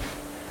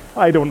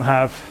 I don't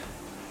have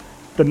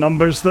the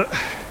numbers that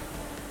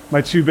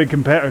my two big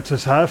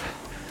competitors have,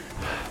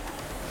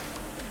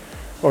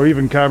 or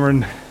even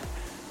Cameron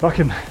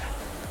Buchan,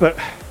 but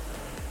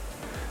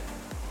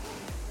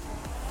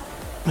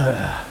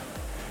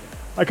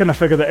I kind of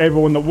figure that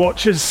everyone that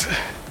watches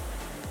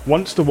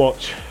wants to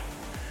watch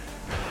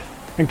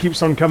and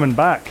keeps on coming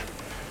back.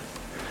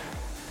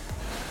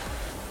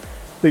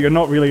 That you're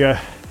not really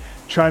a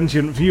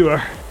transient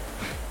viewer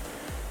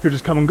who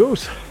just come and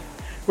goes.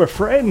 We're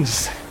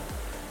friends.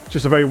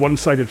 Just a very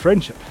one-sided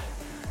friendship.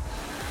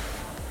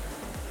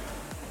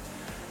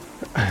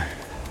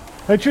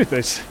 The truth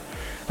is,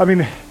 I mean,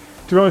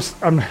 to be honest,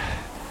 I'm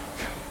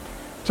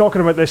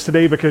talking about this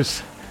today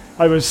because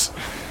I was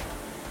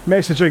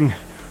messaging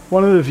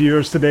one of the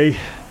viewers today,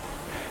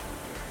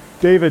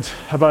 David,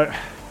 about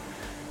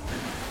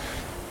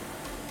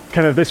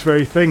kind of this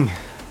very thing.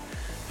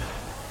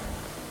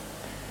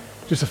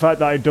 Just the fact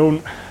that I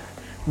don't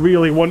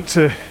really want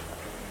to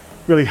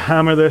really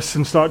hammer this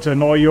and start to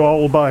annoy you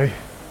all by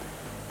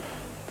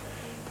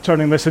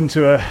turning this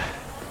into a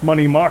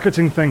money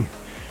marketing thing,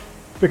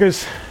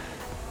 because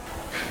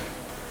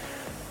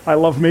I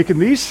love making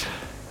these.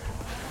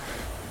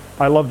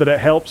 I love that it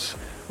helps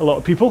a lot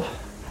of people.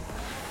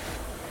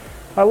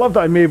 I love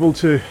that I'm able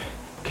to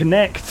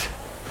connect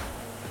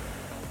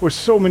with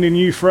so many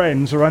new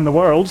friends around the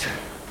world.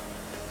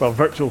 Well,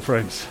 virtual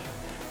friends.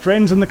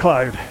 Friends in the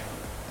cloud.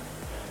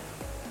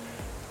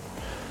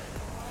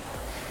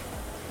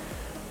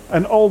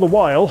 And all the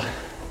while,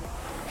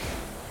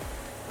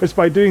 it's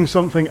by doing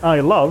something I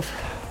love,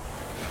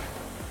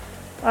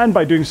 and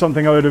by doing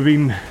something I would have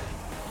been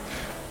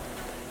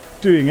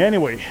doing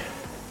anyway.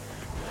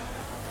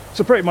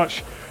 So pretty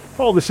much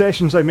all the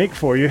sessions I make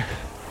for you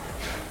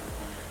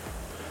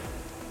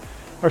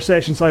are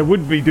sessions I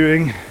would be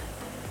doing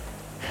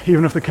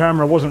even if the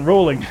camera wasn't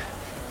rolling.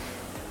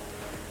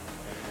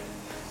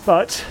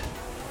 But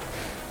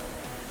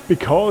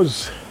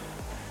because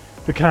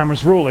the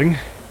camera's rolling,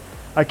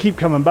 I keep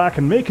coming back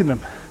and making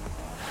them.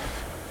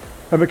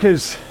 And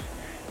because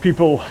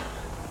people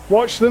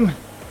watch them,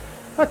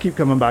 I keep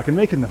coming back and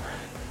making them.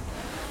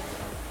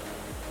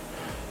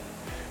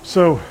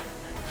 So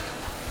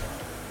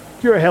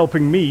you're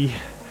helping me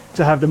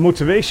to have the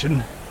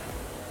motivation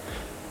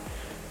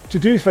to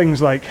do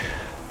things like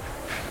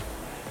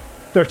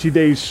 30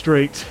 days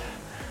straight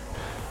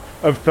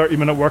of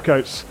 30-minute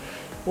workouts,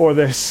 or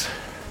this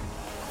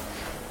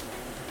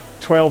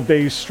 12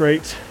 days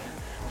straight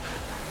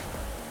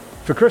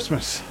for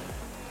Christmas.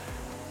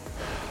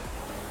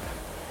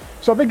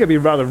 So I think it'd be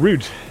rather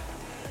rude,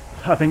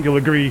 I think you'll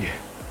agree,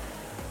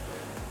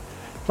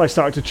 if I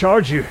started to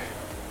charge you.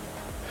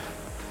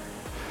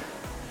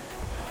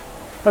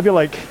 I'd be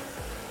like,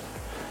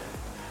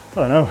 I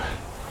don't know,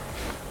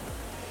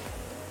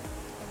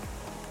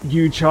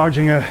 you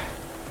charging a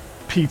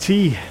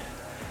PT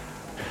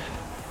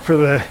for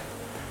the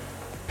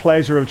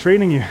pleasure of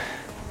training you.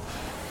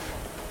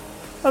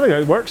 I think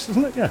it works,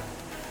 doesn't it? Yeah.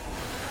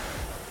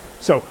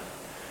 So,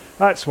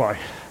 that's why.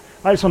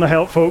 I just want to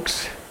help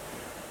folks.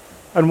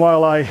 And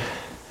while I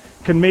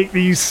can make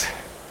these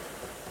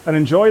and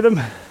enjoy them,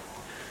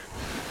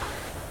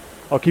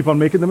 I'll keep on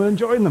making them and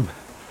enjoying them.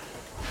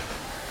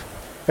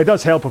 It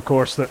does help, of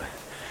course, that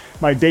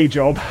my day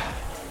job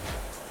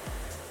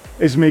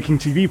is making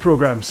TV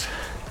programs.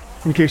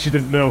 In case you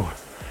didn't know,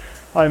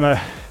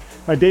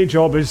 my day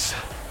job is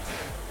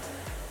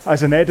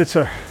as an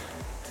editor.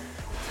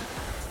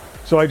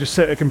 So I just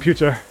sit at a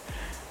computer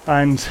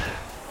and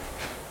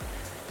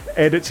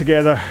edit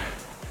together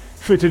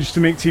footage to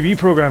make TV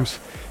programs.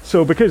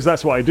 So because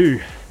that's what I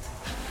do,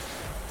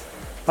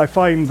 I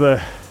find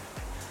the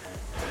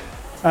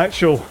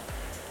actual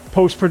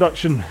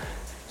post-production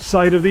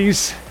side of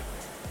these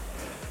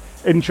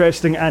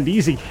interesting and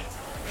easy.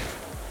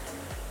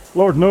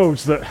 Lord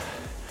knows that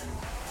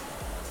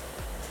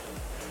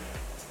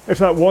if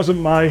that wasn't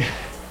my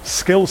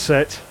skill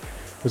set,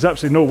 there's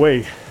absolutely no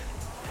way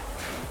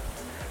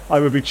I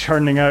would be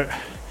churning out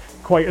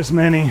quite as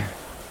many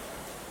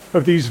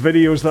of these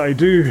videos that I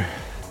do.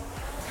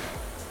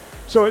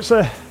 So it's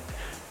a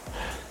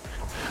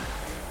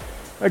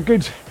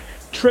good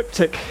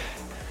triptych,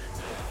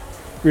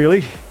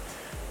 really,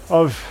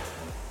 of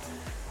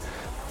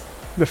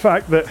the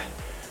fact that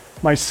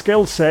my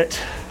skill set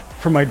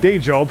for my day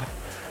job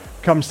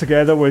comes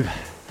together with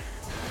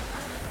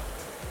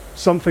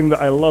something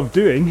that I love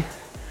doing,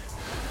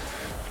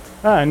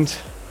 and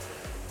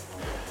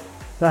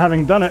that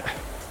having done it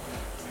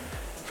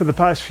for the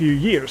past few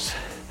years,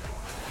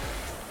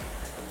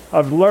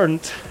 I've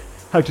learned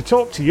how to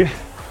talk to you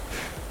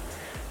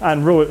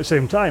and row at the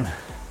same time.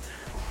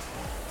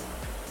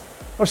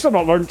 I've still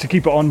not learned to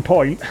keep it on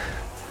point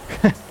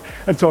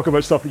and talk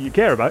about stuff that you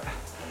care about.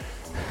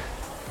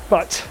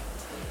 But,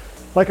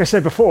 like I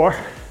said before,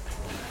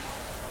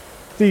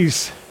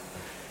 these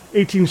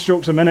 18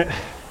 strokes a minute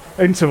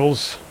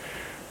intervals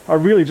are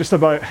really just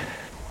about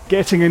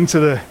getting into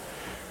the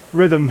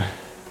rhythm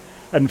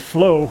and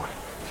flow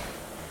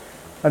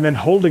and then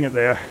holding it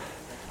there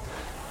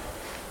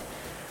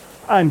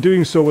and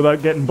doing so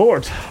without getting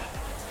bored.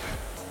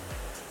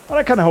 And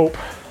I kind of hope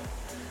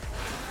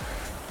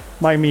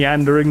my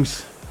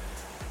meanderings,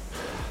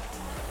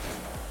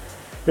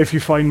 if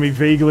you find me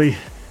vaguely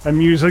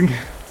amusing,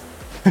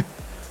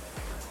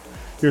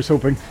 here's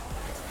hoping,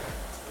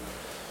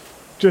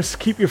 just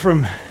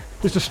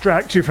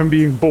distract you from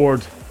being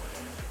bored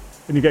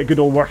and you get a good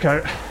old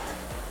workout.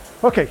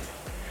 Okay,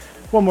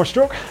 one more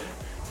stroke,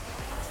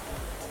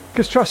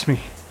 because trust me,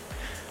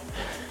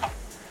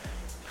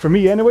 for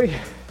me anyway,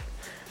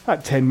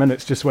 that 10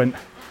 minutes just went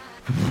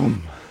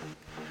vroom,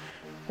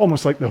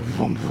 almost like the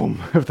vroom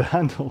vroom of the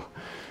handle.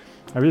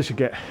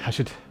 If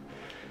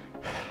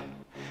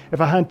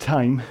I had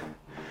time,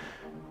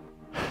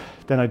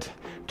 then I'd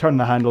turn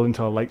the handle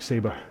into a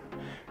lightsaber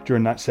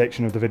during that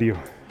section of the video.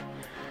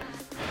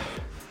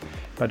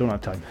 But I don't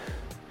have time.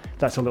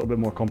 That's a little bit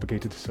more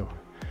complicated, so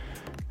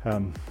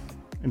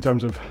in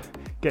terms of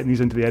getting these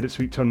into the edit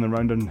suite, turning them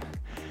around and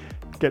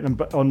getting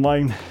them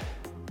online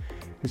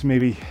is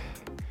maybe,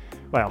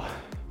 well,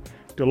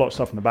 do a lot of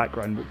stuff in the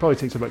background, but it probably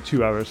takes about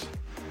 2 hours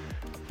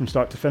from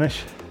start to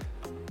finish.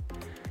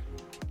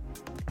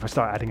 If I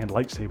start adding in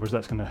lightsabers,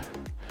 that's going to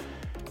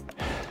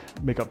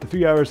make up to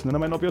 3 hours, and then I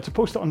might not be able to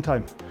post it on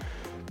time.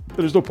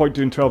 There's no point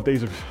doing 12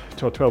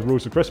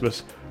 rows of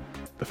Christmas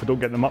if I don't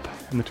get them up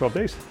in the 12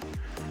 days.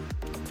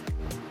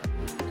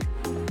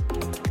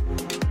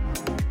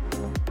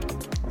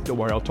 Don't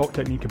worry, I'll talk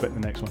technique a bit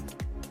in the next one.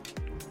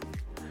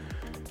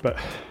 But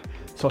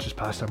sausage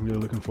pasta I'm really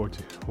looking forward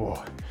to.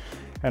 Whoa.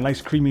 A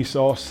nice creamy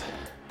sauce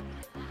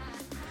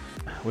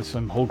with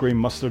some whole grain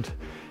mustard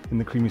in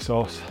the creamy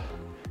sauce,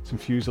 some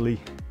fusilli.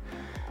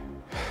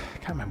 I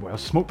can't remember what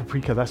else. Smoked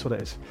paprika, that's what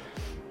it is.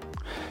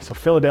 So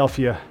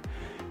Philadelphia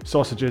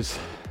sausages,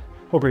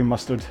 whole grain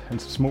mustard,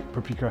 and some smoked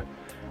paprika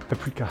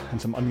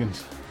and some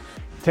onions.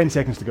 10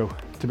 seconds to go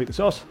to make the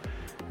sauce,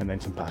 and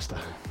then some pasta.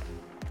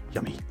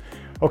 Yummy.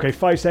 Okay,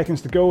 5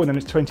 seconds to go, and then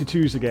it's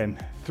 22s again.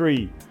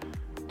 3,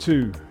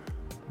 2,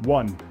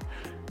 1,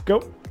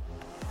 go.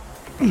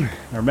 Now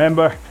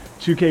remember,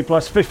 2K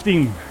plus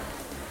 15.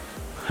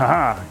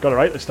 Haha, got it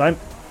right this time.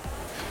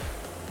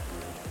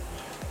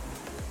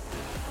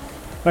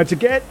 Now to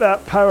get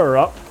that power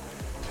up,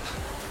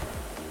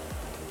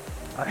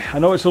 I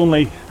know it's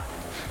only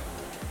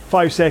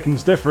 5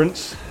 seconds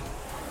difference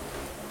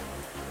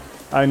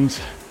and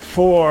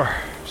 4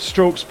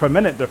 strokes per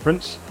minute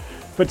difference,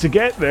 but to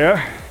get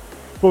there,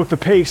 both the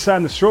pace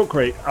and the stroke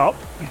rate up,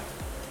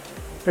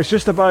 it's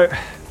just about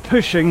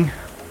pushing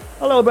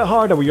a little bit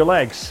harder with your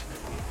legs.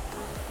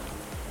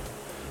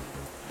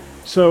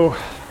 So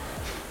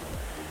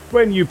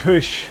when you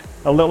push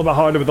a little bit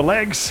harder with the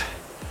legs,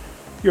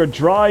 your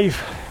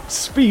drive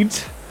speed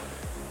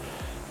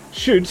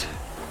should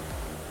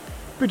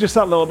be just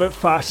that little bit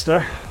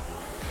faster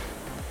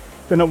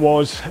than it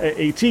was at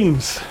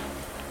 18s.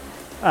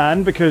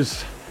 And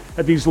because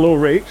at these low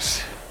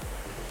rates,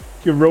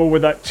 you row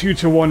with that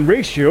 2-to-1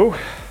 ratio,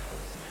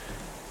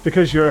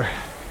 because your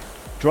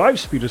drive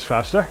speed is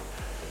faster,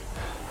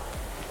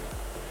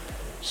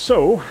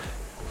 so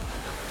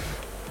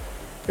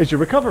is your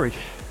recovery.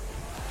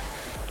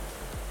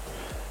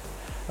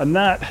 And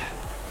that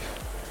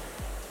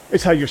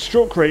is how your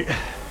stroke rate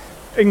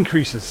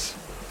increases.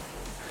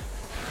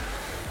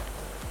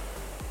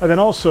 And then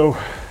also,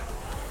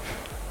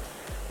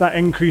 that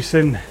increase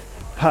in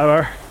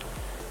power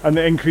and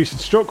the increase in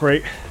stroke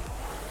rate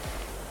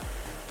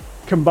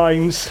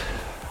combines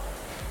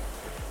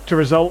to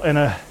result in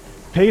a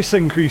pace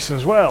increase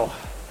as well.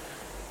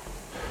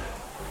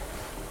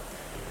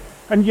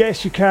 And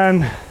yes, you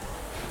can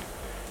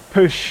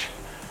push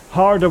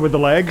harder with the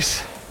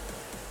legs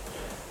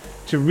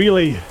to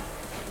really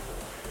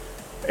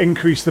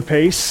increase the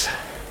pace.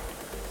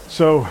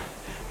 So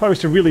if I was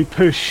to really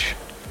push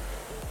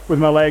with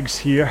my legs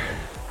here,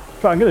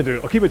 but I'm going to do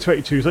it. I'll keep it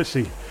 22s. Let's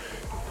see.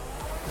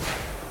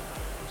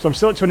 So I'm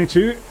still at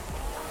 22.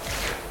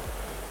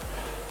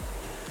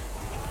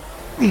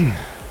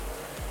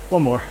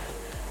 One more.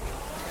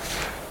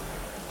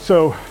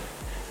 So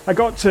I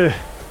got to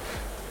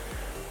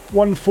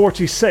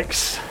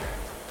 146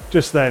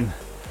 just then,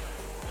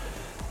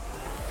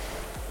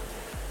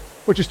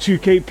 which is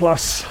 2K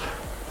plus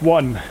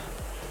 1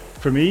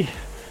 for me.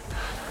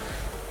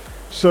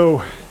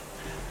 So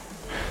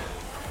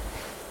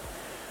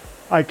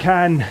I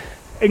can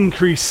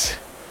increase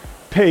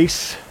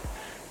pace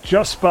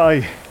just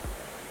by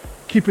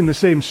keeping the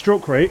same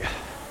stroke rate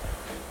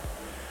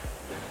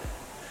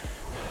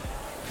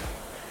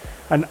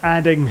and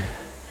adding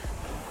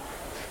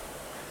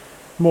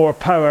more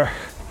power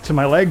to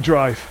my leg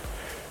drive.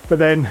 But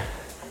then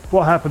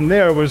what happened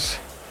there was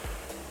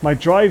my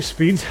drive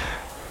speed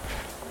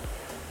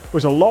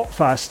was a lot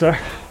faster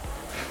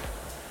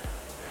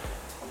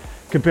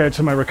compared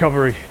to my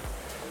recovery.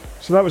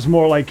 So that was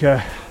more like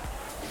a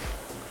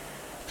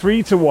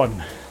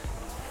 3-to-1,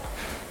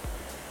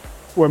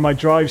 where my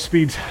drive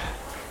speed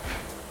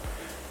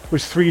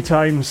was 3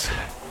 times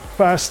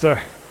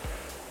faster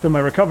than my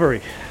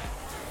recovery.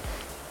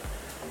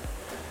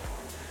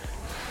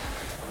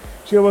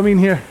 See what I mean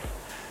here?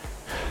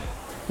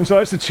 And so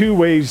that's the 2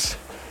 ways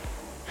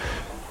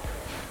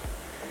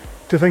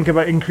to think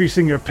about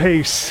increasing your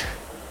pace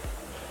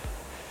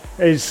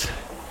is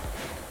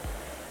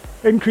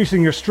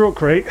increasing your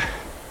stroke rate,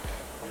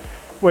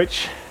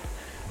 which,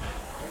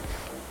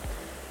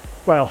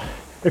 well,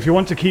 if you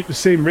want to keep the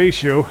same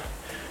ratio,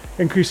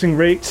 increasing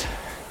rate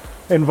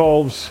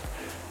involves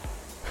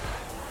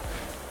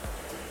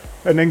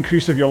an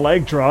increase of your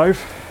leg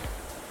drive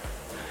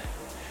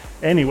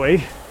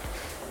anyway,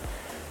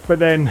 but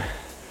then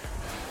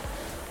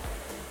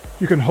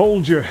you can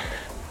hold your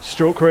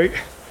stroke rate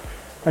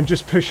and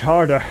just push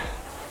harder.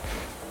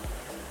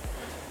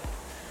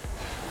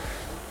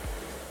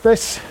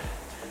 This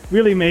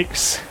really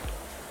makes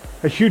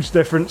a huge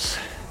difference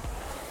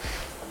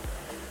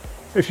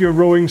if you're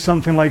rowing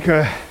something like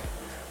a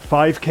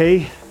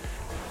 5k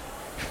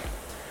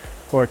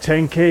or a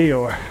 10k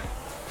or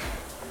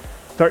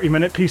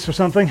 30-minute piece or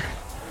something,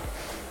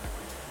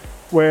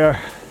 where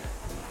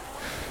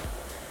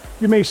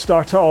you may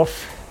start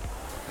off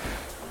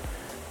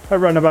at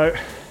around about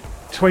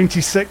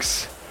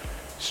 26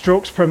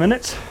 strokes per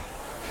minute,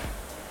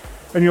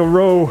 and you'll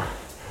row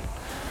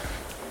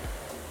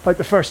like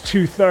the first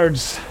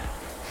 2/3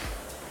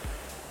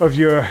 of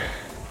your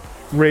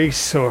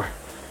race or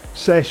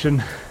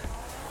session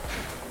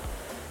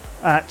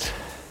at,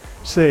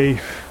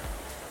 say,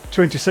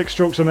 26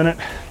 strokes a minute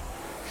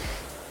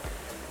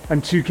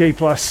and 2k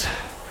plus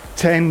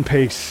 10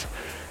 pace,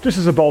 just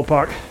as a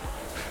ballpark.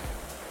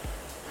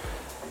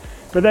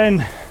 But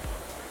then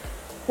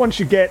once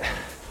you get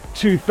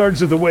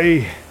 2/3 of the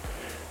way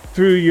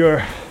through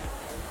your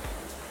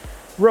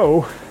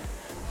row,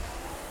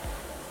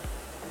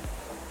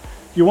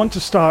 you want to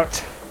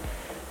start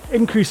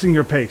increasing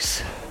your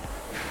pace.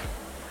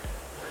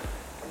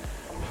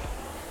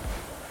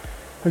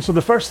 And so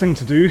the first thing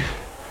to do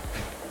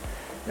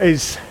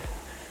is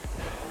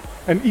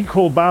an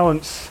equal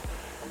balance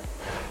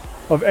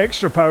of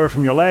extra power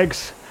from your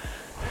legs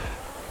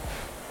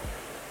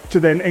to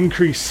then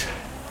increase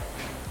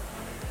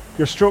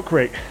your stroke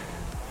rate.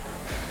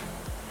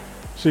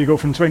 So you go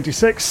from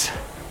 26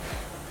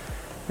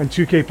 and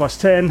 2k plus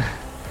 10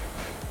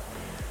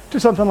 to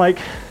something like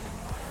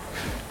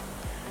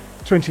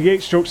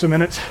 28 strokes a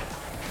minute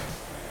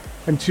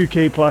and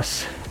 2k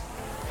plus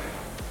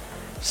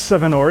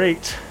 7 or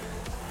 8.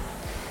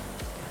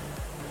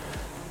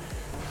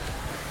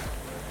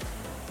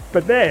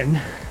 But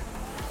then,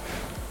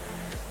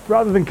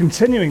 rather than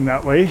continuing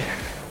that way,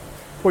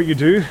 what you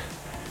do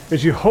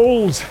is you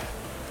hold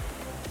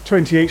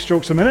 28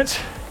 strokes a minute,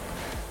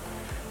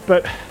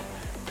 but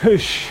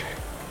push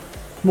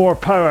more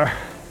power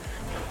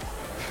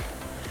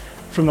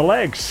from the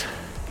legs.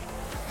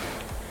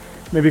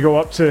 Maybe go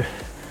up to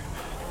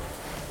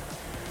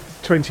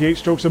 28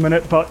 strokes a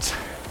minute, but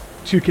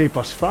 2k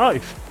plus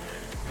 5.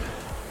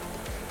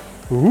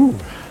 Ooh.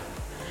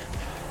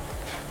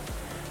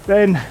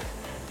 Then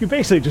you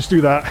basically just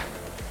do that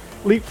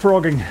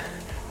leapfrogging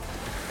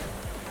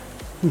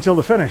until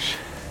the finish.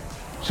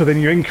 So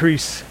then you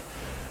increase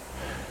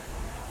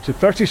to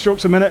 30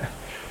 strokes a minute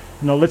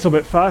and a little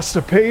bit faster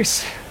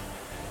pace,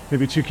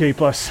 maybe 2k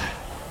plus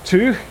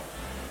 2.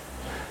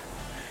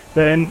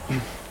 Then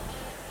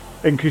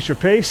increase your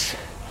pace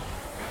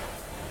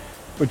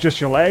with just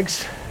your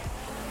legs,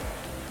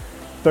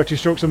 30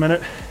 strokes a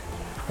minute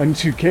and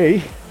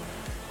 2k.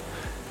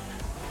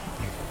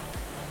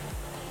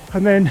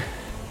 And then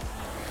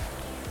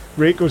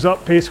rate goes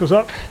up, pace goes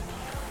up,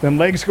 then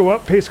legs go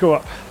up, pace go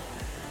up.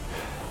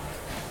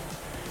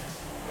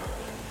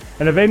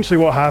 And eventually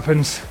what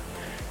happens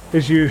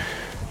is you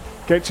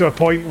get to a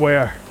point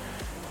where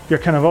you're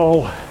kind of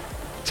all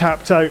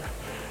tapped out.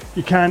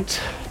 You can't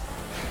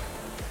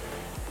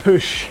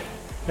push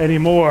any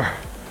more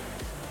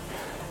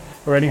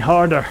or any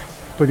harder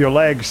with your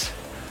legs.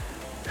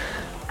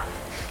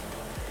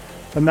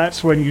 And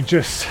that's when you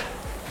just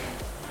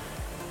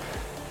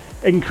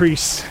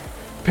increase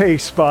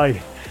pace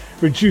by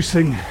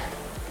reducing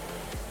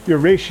your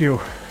ratio.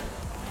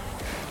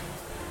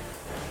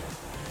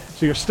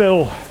 So you're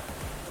still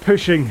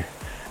pushing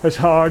as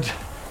hard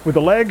with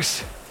the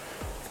legs,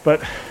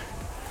 but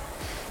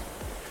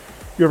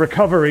your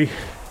recovery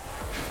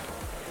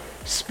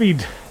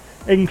speed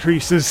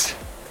increases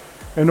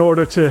in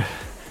order to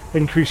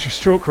increase your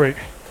stroke rate.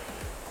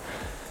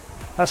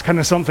 That's kind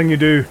of something you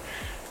do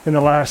in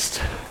the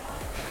last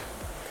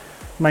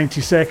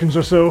 90 seconds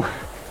or so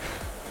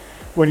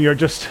when you're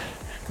just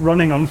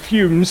running on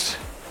fumes,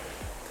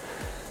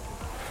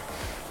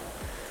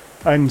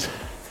 and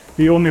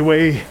the only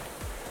way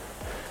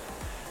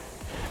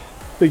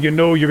that you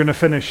know you're going to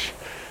finish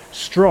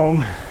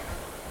strong,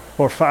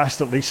 or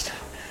fast at least,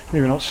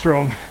 maybe not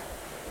strong,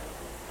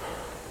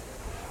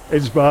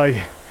 is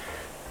by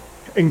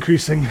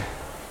increasing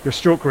your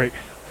stroke rate.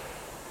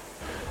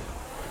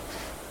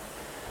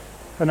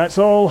 And that's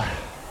all.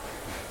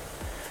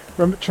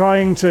 We're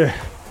trying to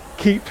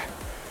keep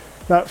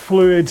that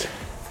fluid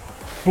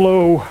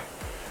flow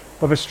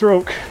of a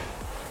stroke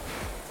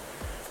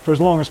for as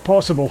long as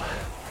possible.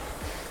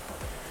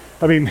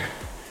 I mean,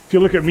 if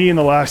you look at me in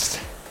the last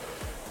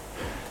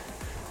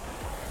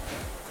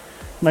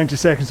 90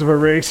 seconds of a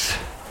race,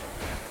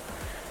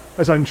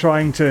 as I'm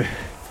trying to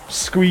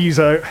squeeze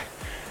out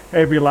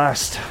every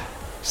last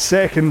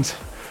second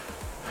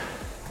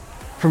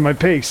from my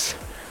pace.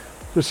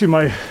 You'll see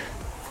my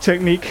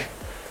technique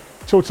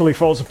totally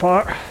falls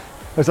apart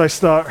as I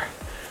start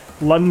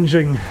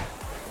lunging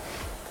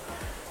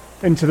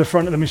into the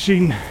front of the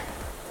machine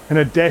in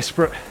a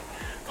desperate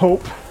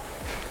hope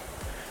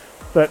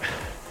that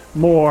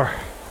more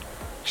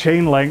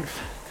chain length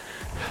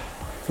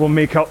will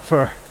make up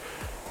for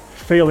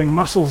failing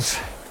muscles.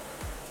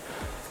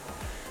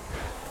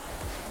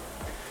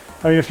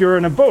 I mean, if you're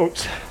in a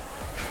boat,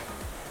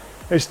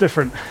 it's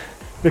different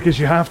because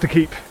you have to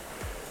keep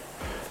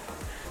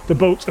the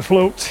boat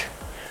afloat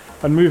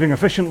and moving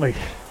efficiently.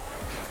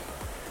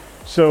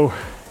 So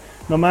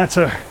no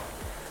matter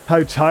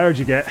how tired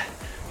you get,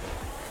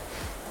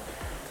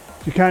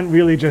 you can't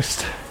really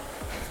just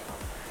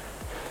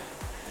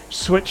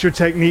switch your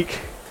technique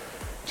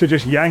to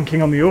just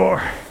yanking on the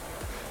oar.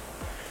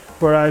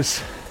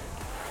 Whereas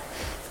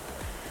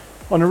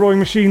on a rowing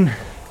machine,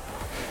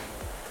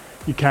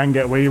 you can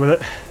get away with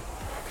it.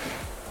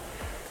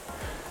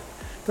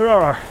 There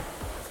are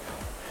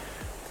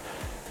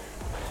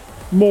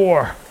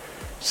more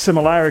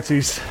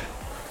similarities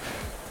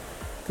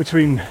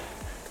between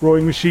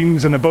rowing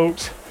machines and a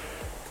boat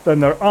than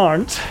there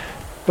aren't,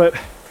 but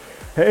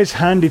it is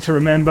handy to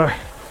remember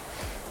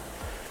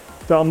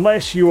that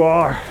unless you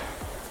are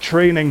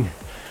training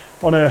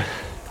on a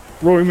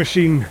rowing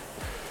machine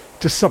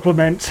to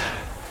supplement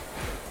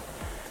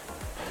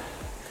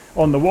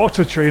on the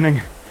water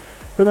training,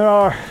 then there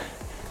are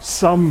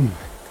some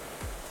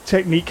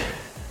technique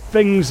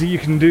things that you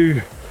can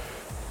do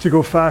to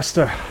go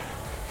faster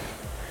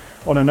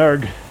on an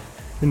erg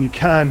than you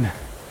can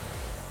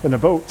in a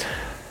boat.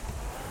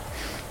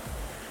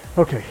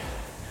 Okay,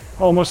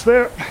 almost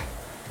there.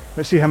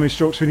 Let's see how many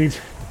strokes we need.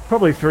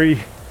 Probably 3.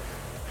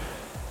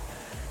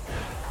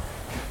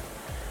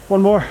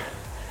 One more.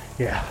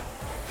 Yeah.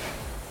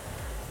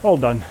 All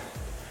done.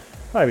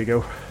 There we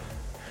go.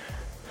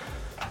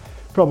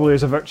 Probably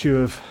as a virtue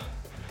of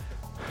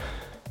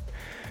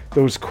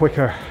those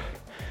quicker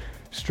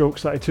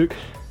strokes that I took.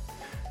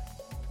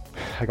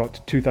 I got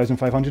to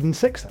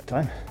 2,506 that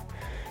time.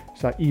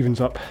 So that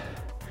evens up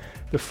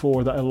the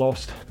 4 that I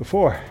lost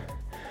before.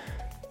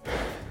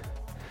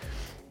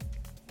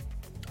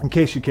 In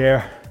case you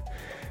care,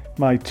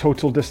 my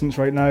total distance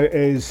right now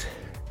is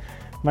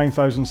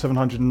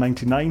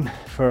 9,799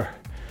 for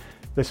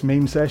this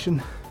main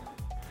session.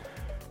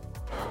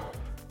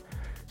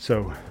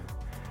 So,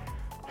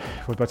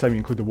 by the time you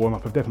include the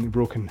warm-up, I've definitely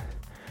broken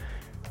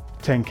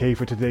 10k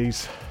for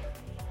today's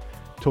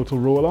total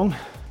row along.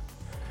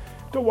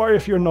 Don't worry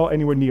if you're not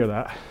anywhere near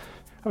that.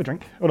 Have a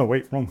drink. Oh no,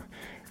 wait, wrong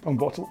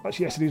bottle. That's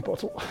yesterday's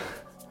bottle.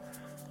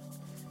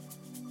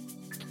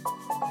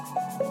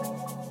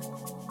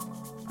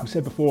 I've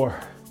said before,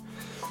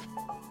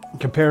 you're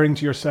comparing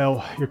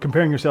yourself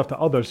to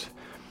others.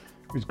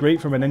 It's great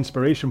from an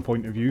inspiration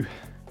point of view,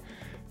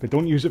 but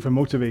don't use it for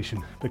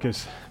motivation,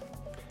 because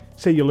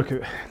say you look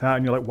at that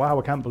and you're like, wow,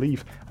 I can't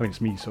believe, I mean,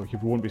 it's me, so you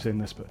won't be saying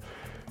this, but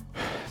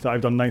that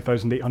I've done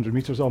 9,800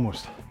 meters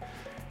almost.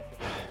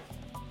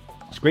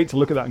 It's great to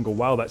look at that and go,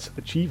 wow, that's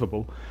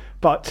achievable.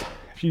 But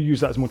if you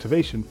use that as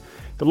motivation,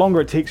 the longer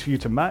it takes for you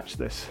to match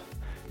this,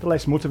 the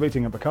less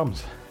motivating it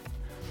becomes.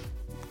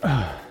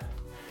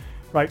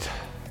 Right,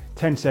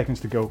 10 seconds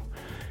to go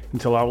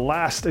until our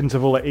last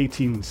interval at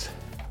 18s.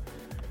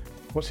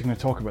 What's he going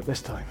to talk about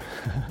this time?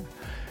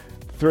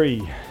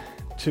 3,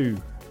 2,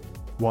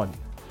 1,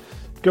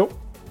 go.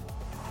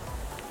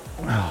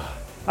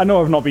 I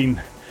know I've not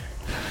been,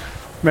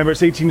 remember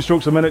it's 18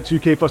 strokes a minute,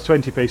 2k plus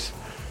 20 pace.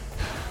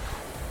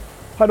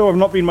 I know I've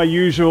not been my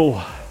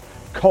usual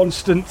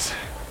constant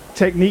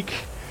technique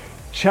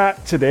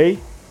chat today,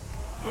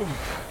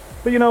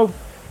 but you know,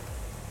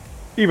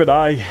 even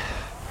I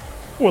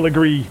will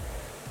agree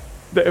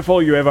that if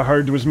all you ever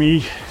heard was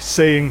me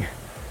saying,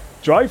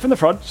 drive from the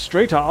front,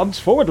 straight arms,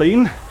 forward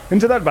lean,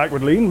 into that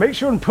backward lean, make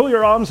sure and pull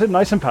your arms in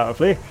nice and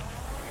powerfully,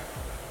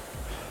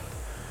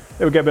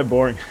 it would get a bit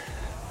boring.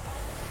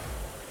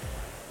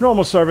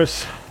 Normal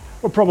service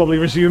will probably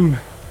resume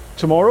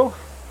tomorrow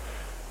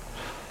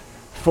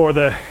for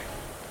the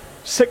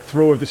 6th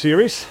row of the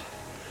series,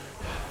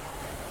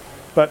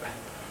 but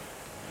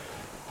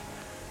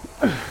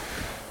for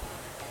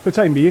the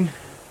time being,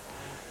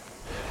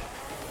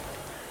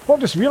 I've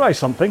just realised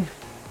something.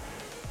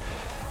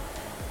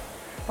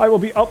 I will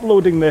be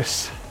uploading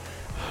this,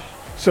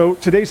 so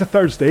today's a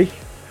Thursday,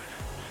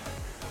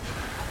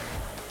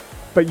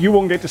 but you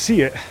won't get to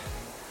see it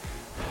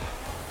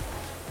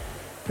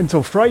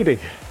until Friday.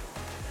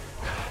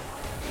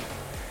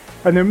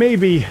 And there may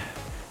be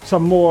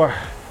some more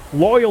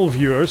loyal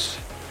viewers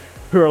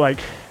who are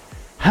like,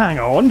 hang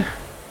on,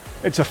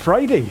 it's a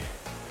Friday.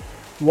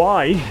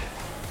 Why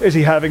is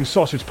he having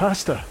sausage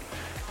pasta?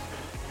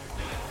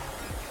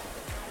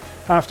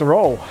 After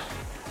all,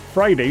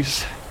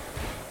 Fridays,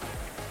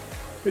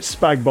 it's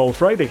Spag Bol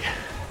Friday.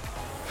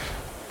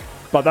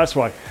 But that's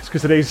why, it's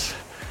because today's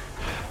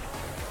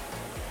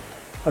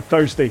a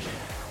Thursday.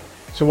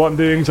 So what I'm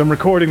doing is I'm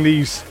recording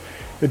these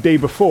the day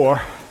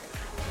before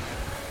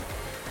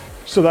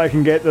so that I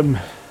can get them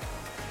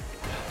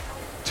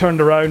turned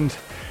around,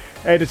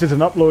 edited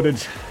and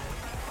uploaded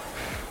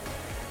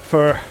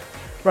for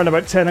around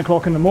about 10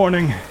 o'clock in the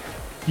morning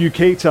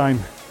UK time.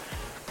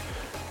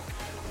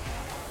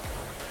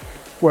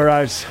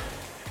 Whereas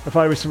if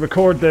I was to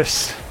record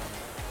this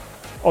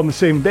on the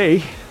same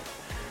day,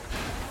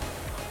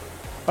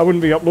 I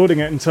wouldn't be uploading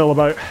it until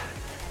about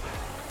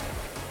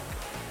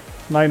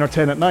 9 or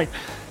 10 at night.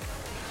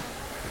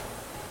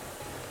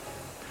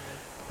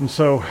 And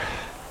so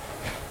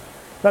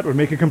that would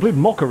make a complete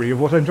mockery of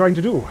what I'm trying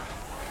to do.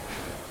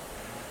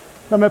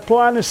 Now my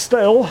plan is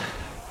still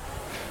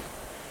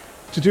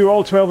to do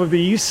all 12 of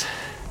these,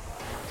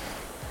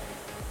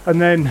 and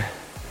then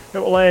it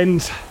will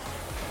end.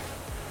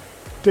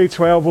 Day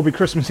 12 will be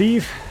Christmas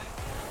Eve,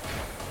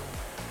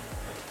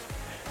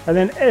 and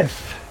then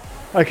if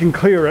I can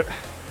clear it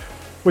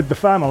with the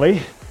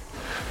family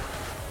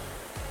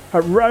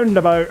at round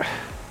about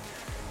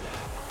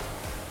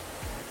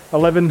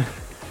 11,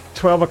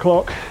 12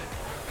 o'clock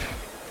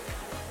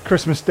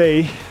Christmas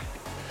Day,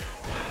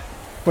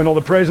 when all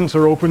the presents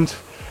are opened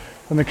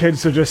and the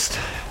kids are just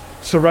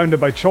surrounded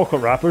by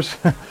chocolate wrappers,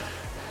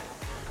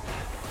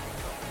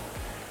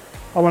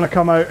 I want to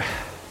come out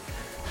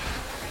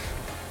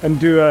and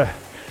do a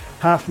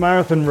half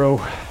marathon row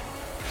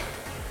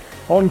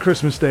on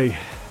Christmas Day.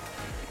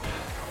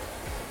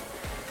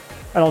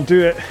 And I'll do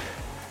it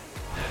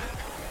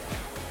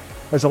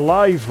as a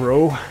live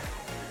row,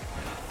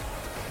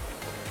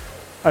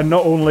 and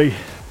not only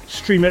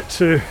stream it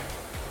to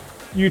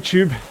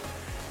YouTube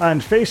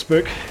and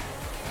Facebook,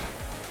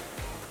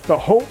 but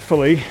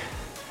hopefully,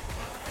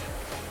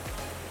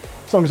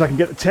 as long as I can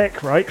get the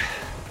tech right,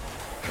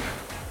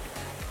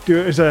 do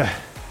it as a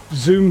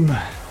Zoom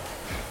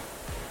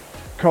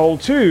call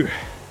too,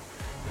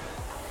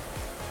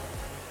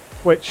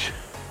 which,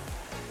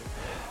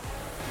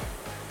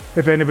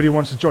 if anybody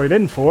wants to join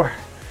in for,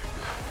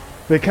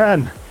 they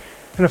can.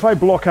 And if I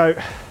block out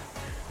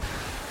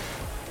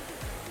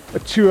a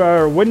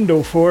 2-hour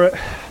window for it,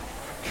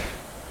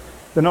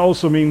 then it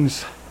also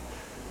means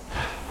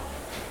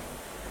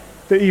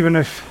that even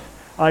if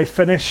I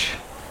finish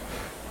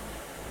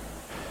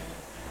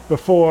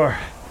before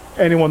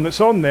anyone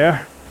that's on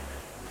there,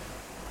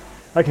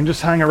 I can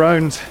just hang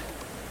around,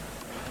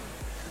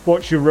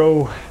 watch you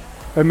row,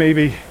 and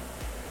maybe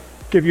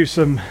give you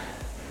some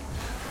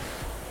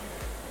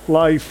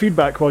live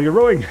feedback while you're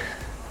rowing.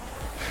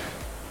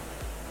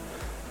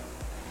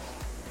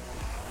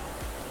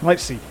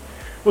 Let's see.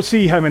 We'll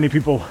see how many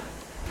people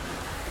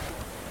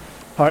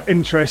are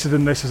interested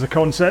in this as a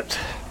concept.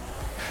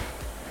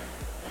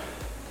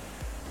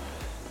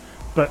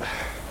 But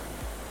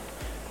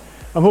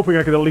I'm hoping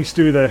I could at least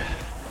do the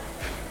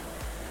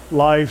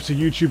live to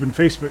YouTube and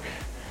Facebook.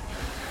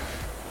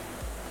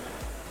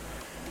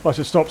 Plus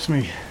it stops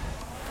me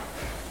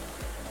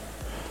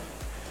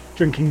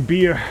drinking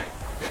beer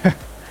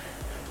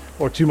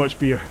or too much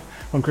beer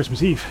on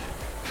Christmas Eve.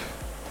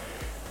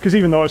 Because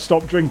even though I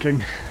stopped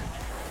drinking,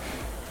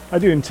 I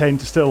do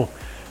intend to still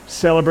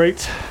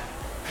celebrate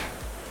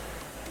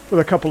with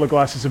a couple of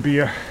glasses of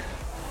beer.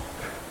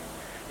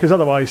 Because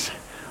otherwise,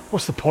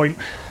 what's the point?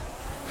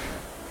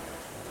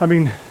 I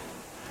mean,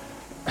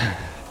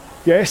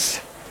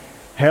 yes,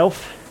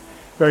 health,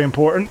 very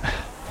important,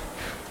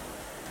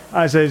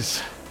 as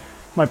is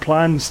my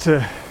plans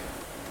to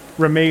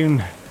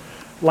remain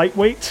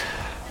lightweight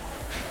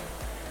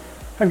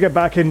and get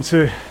back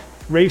into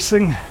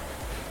racing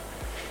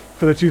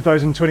for the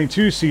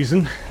 2022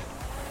 season.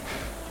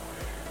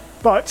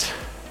 But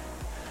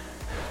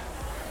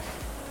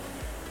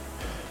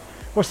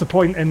what's the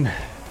point in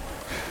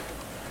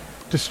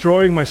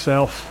destroying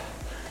myself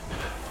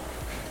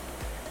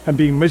and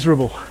being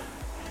miserable?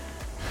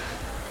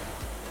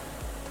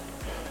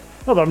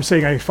 Not that I'm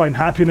saying I find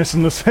happiness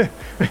in this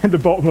in the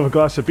bottom of a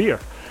glass of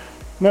beer.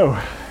 No.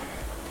 A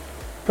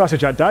glass of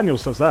Jack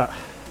Daniels does that.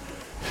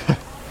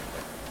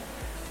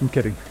 I'm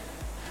kidding.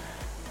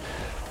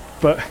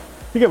 But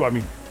you get what I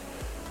mean.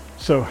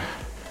 So,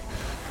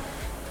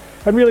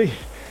 and really,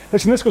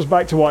 listen, this goes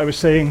back to what I was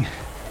saying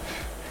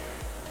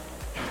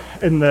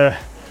in the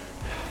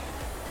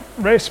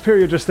rest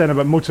period just then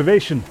about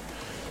motivation.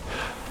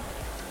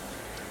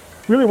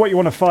 Really what you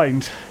want to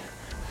find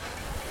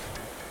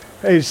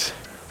is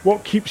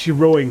what keeps you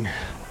rowing,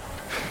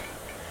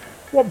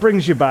 what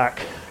brings you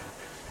back,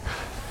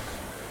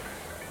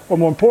 or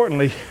more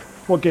importantly,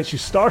 what gets you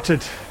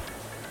started.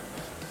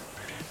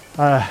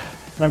 And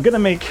I'm going to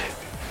make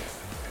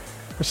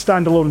a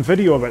standalone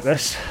video about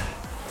this,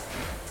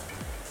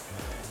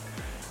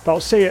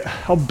 but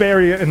I'll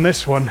bury it in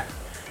this one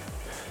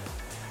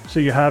so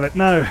you have it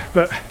now.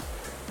 But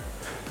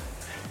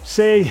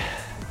say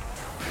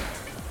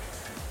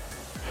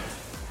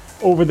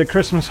over the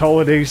Christmas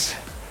holidays,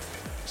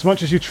 as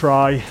much as you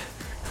try,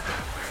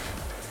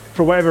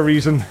 for whatever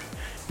reason,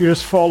 you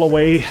just fall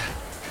away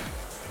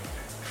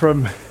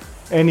from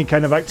any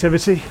kind of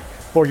activity,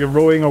 or you're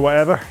rowing or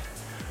whatever.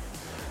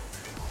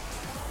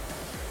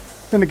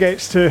 Then it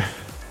gets to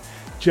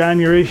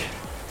January,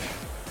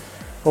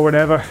 or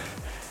whatever,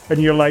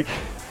 and you're like,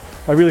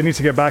 I really need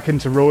to get back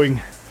into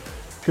rowing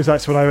because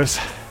that's when I was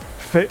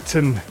fit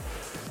and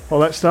all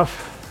that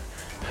stuff.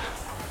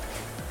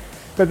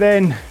 But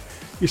then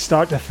you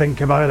start to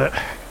think about it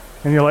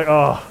and you're like,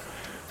 oh,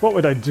 what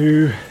would I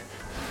do?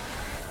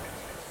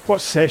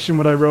 What session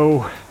would I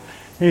row?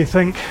 And you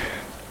think,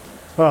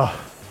 oh,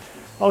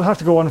 I'll have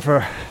to go on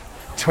for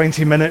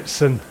 20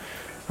 minutes and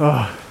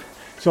oh,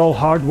 it's all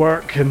hard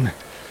work and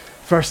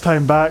first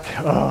time back,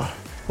 oh,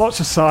 lots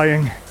of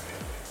sighing,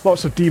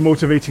 lots of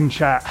demotivating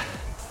chat.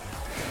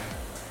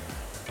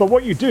 But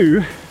what you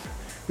do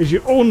is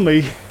you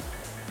only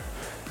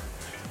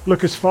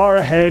look as far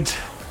ahead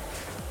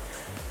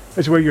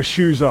as where your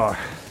shoes are.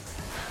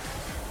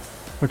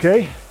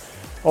 Okay?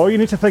 All you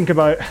need to think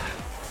about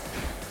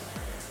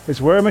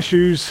is where are my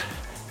shoes,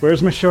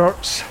 where's my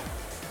shorts,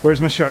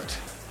 where's my shirt.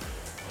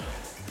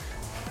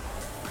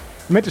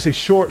 I meant to say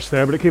shorts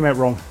there, but it came out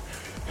wrong.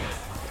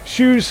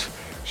 Shoes,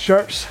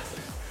 shirts,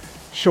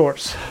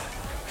 shorts.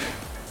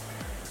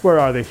 Where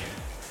are they?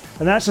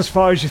 And that's as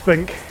far as you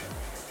think.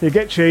 You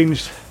get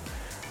changed,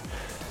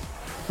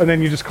 and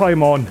then you just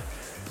climb on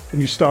and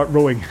you start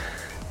rowing.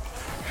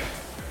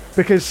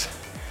 Because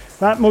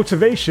that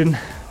motivation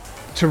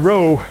to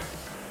row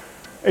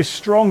is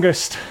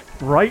strongest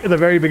right at the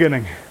very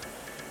beginning.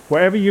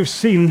 Whatever you've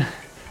seen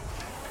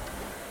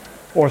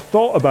or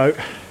thought about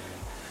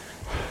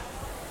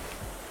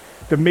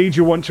that made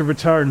you want to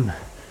return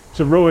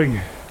to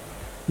rowing.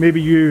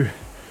 Maybe you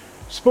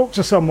spoke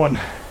to someone,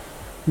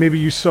 maybe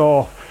you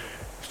saw a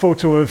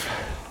photo of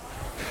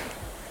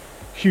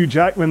Hugh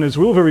Jackman as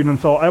Wolverine and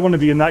thought, I want to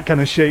be in that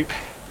kind of shape.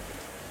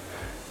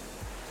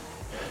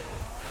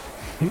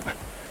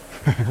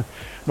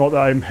 Not that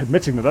I'm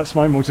admitting that that's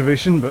my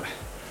motivation, but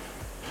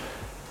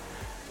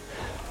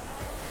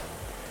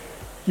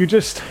you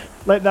just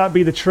let that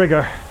be the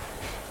trigger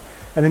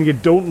and then you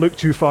don't look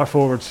too far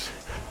forwards.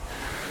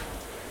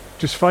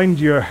 Just find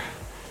your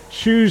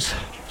shoes,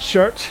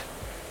 shirt,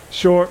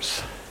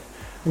 shorts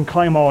and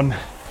climb on,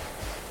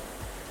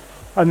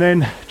 and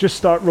then just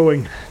start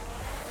rowing.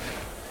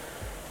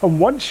 And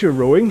once you're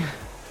rowing,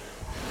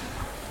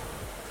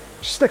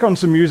 stick on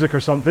some music or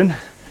something,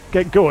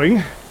 get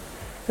going,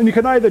 and you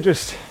can either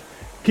just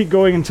keep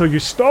going until you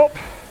stop,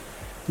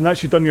 and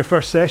that's you've done your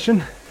first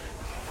session,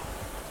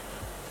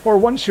 or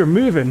once you're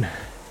moving,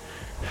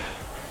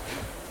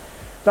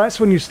 that's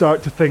when you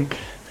start to think,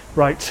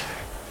 right,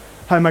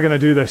 how am I going to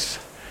do this?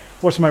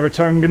 What's my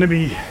return going to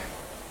be?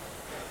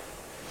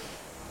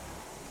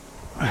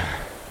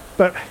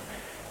 But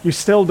you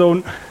still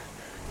don't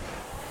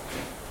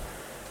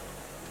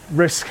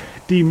risk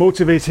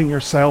demotivating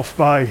yourself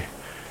by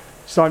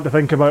starting to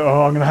think about,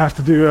 oh, I'm going to have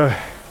to do a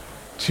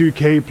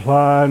 2K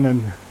plan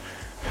and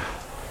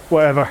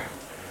whatever.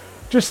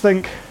 Just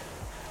think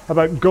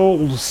about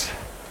goals.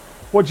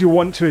 What do you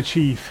want to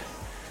achieve?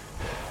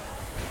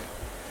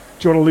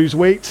 Do you want to lose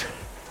weight?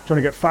 Do you want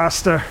to get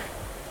faster?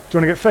 Do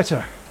you want to get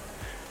fitter?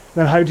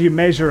 Then how do you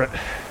measure it?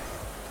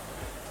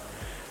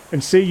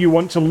 And say you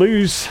want to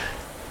lose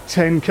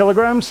 10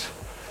 kilograms.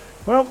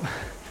 Well,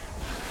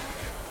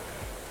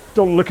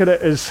 don't look at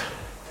it as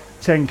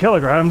 10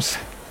 kilograms.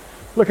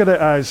 Look at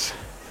it as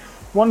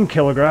 1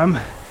 kilogram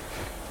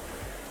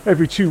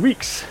every 2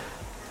 weeks.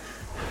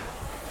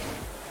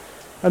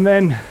 And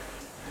then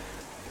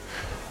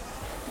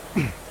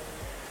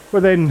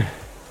within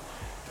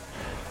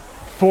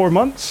 4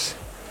 months,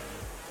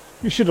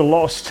 you should have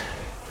lost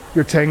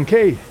your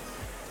 10k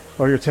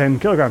or your 10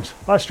 kilograms.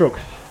 Last stroke.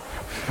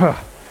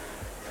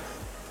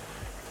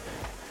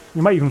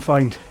 You might even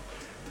find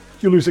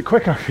you lose it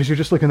quicker because you're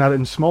just looking at it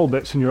in small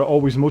bits and you're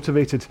always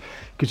motivated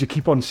because you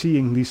keep on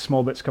seeing these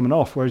small bits coming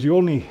off, whereas you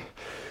only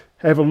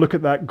ever look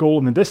at that goal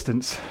in the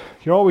distance.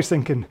 You're always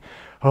thinking,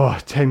 oh,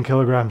 10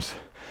 kilograms.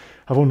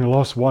 I've only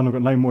lost 1, I've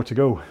got 9 more to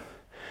go.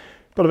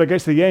 But if it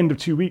gets to the end of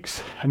 2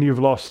 weeks and you've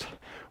lost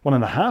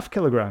 1.5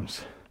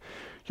 kilograms,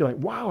 you're like,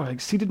 wow, I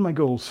exceeded my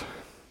goals.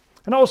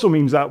 And it also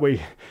means that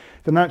way,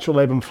 the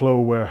natural ebb and flow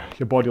where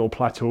your body will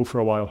plateau for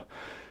a while.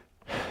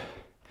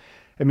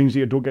 It means that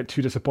you don't get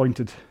too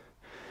disappointed.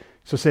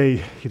 So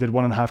say you did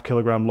 1.5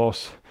 kilogram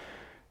loss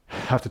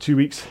after 2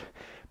 weeks,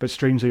 but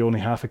strangely only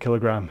 0.5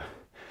 kilogram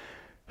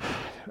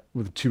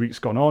with 2 weeks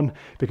gone on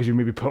because you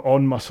maybe put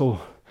on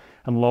muscle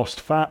and lost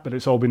fat, but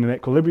it's all been in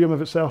equilibrium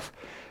of itself,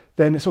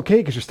 then it's okay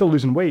because you're still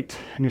losing weight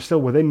and you're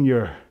still within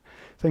your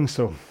thing.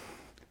 So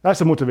that's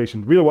the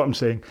motivation. Really what I'm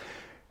saying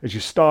is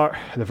you start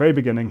at the very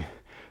beginning,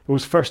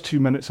 those first 2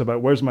 minutes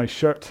about where's my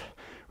shirt,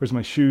 where's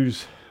my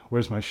shoes,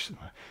 where's my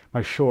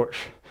shorts,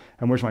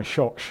 and where's my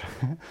shorts.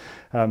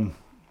 And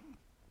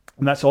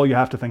that's all you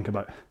have to think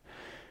about.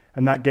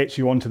 And that gets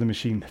you onto the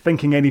machine.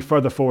 Thinking any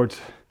further forward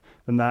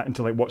than that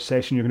into like what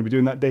session you're going to be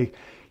doing that day,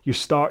 you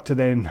start to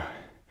then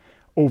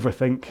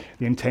overthink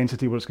the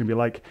intensity, what it's going to be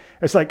like.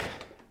 It's like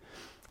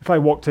if I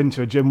walked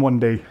into a gym one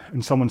day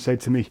and someone said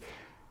to me,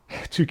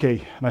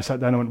 2K, and I sat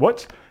down and went,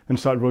 what? And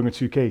started rowing a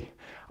 2K.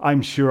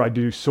 I'm sure I'd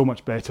do so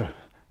much better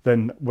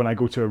than when I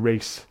go to a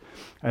race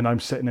and I'm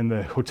sitting in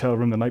the hotel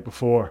room the night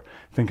before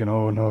thinking,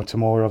 oh no,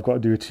 tomorrow I've got to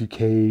do a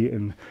 2K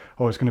and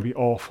oh, it's going to be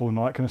awful and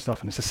all that kind of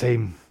stuff. And it's the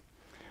same,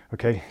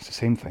 okay? It's the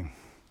same thing.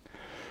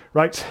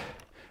 Right,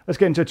 let's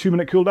get into a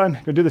 2-minute cool down.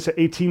 I'm going to do this at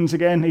 18s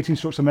again, 18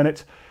 strokes a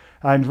minute,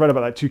 and right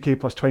about that 2K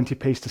plus 20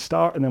 pace to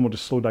start, and then we'll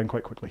just slow down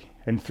quite quickly.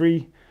 In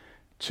 3,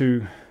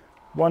 2,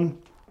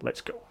 1,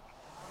 let's go.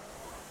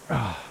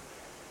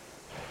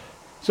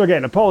 So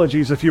again,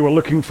 apologies if you were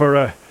looking for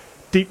a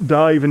deep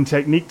dive in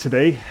technique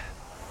today,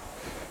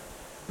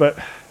 but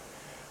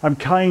I'm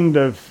kind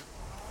of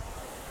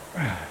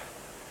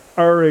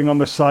erring on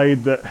the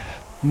side that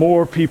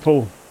more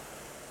people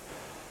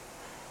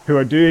who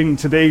are doing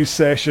today's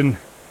session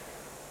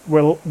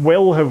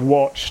will have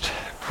watched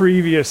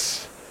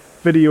previous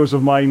videos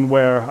of mine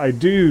where I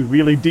do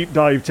really deep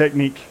dive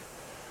technique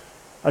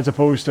as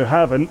opposed to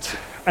haven't.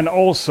 And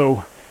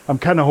also I'm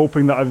kind of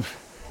hoping that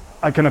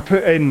I kind of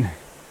put in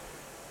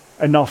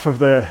enough of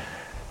the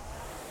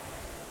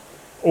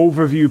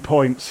overview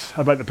points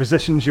about the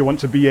positions you want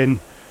to be in,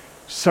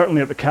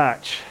 certainly at the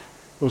catch,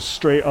 those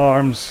straight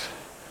arms,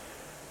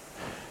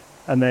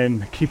 and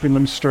then keeping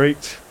them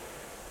straight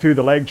through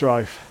the leg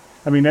drive.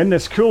 I mean, in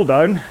this cool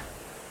down,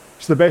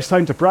 it's the best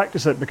time to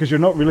practice it because you're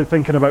not really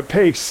thinking about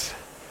pace.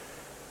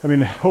 I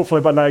mean, hopefully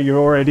by now you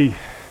already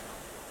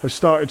have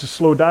started to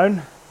slow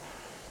down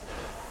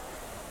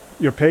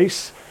your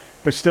pace,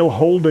 but still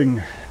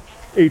holding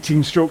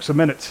 18 strokes a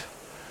minute.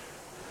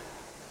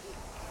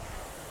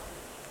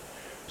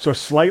 So a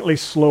slightly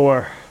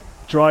slower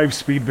drive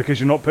speed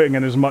because you're not putting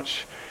in as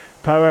much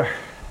power,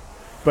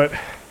 but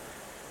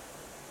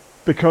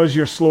because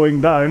you're slowing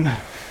down,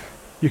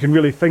 you can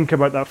really think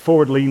about that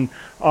forward lean,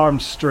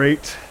 arms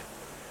straight,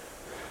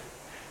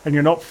 and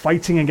you're not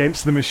fighting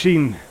against the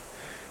machine.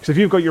 Because if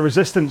you've got your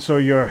resistance or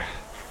your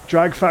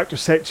drag factor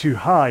set too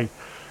high,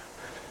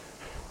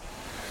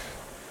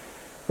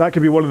 that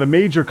could be one of the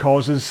major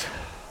causes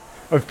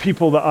of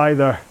people that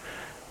either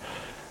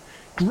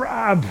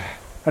grab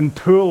and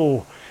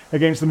pull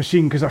against the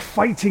machine because they're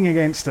fighting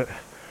against it,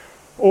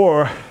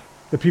 or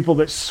the people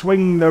that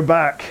swing their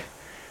back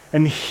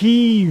and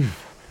heave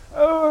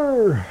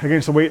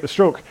against the weight of the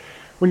stroke.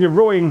 When you're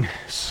rowing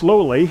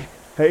slowly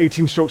at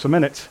 18 strokes a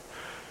minute,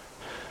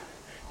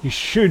 it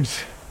should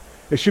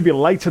be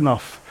light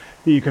enough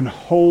that you can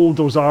hold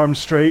those arms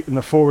straight in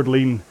the forward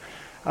lean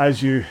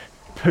as you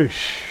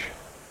push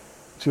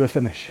to a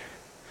finish.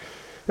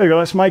 There you go,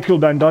 that's my cool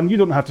down done. You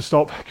don't have to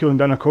stop cooling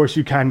down, of course.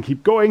 You can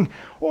keep going,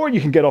 or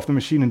you can get off the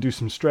machine and do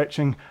some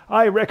stretching.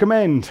 I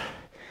recommend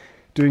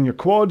doing your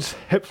quads,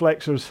 hip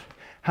flexors,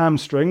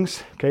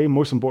 hamstrings, okay,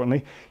 most importantly.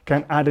 You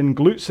can add in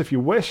glutes if you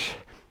wish.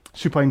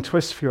 Supine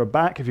twists for your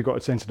back if you've got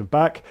a sensitive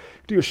back.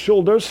 Do your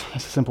shoulders,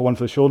 that's a simple one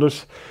for the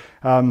shoulders.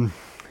 You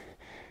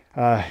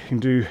can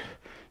do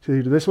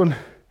this one,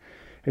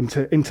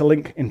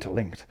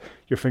 interlinked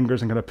your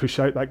fingers and kind of push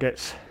out. That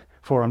gets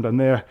forearm down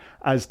there,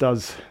 as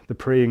does the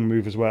praying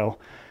move as well.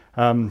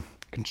 You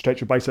can stretch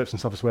your biceps and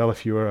stuff as well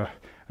if you're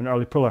an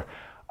early puller.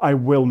 I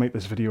will make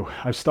this video.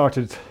 I've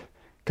started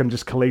kind of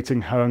just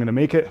collating how I'm going to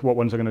make it, what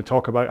ones I'm going to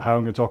talk about, how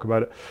I'm going to talk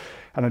about it,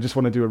 and I just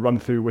want to do a run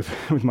through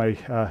with my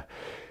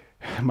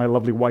my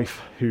lovely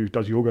wife who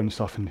does yoga and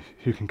stuff, and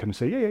who can kind of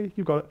say, yeah,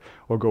 you've got it,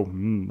 or go,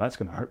 that's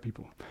going to hurt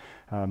people.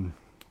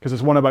 Because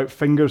there's one about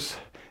fingers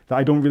that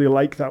I don't really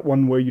like, that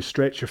one where you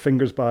stretch your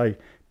fingers by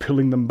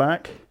pulling them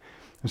back.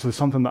 And so there's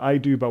something that I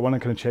do, but I want to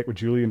kind of check with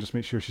Julie and just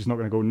make sure she's not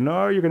going to go,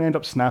 no, you're going to end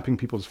up snapping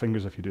people's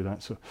fingers if you do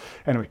that. So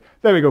anyway,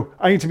 there we go.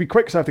 I need to be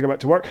quick because I have to go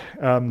back to work.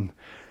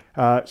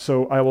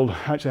 So I will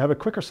actually have a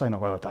quicker sign up.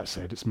 Well, that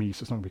said, it's me,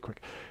 so it's not going to be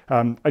quick.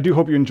 I do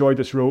hope you enjoyed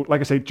this row.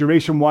 Like I said,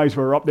 duration-wise,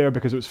 we're up there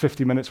because it was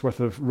 50 minutes worth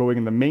of rowing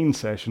in the main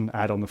session,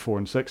 add on the 4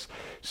 and 6.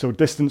 So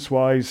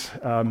distance-wise,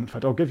 in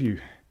fact, why don't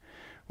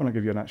I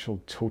give you an actual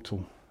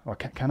total? Or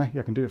can I? Yeah,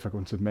 I can do it if I go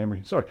into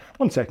memory. Sorry,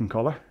 1 second,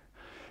 caller.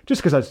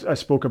 Just because I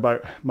spoke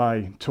about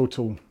my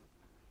total,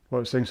 what I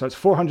was saying, so it's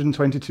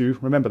 422,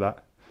 remember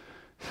that.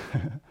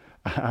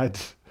 I had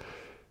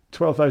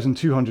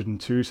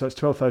 12,202, so that's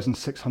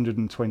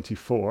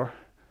 12,624.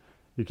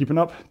 You keeping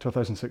up?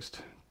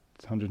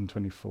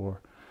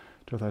 12,624,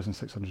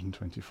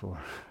 12,624.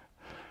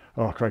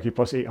 Oh, crikey,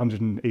 plus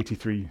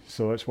 883,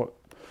 so that's what,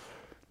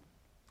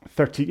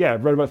 30, yeah,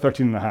 right about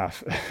 13 and a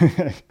half,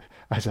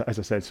 as I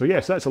said. So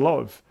yes, that's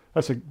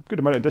a good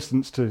amount of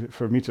distance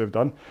for me to have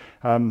done,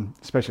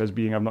 especially as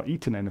being I've not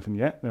eaten anything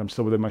yet. I'm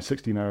still within my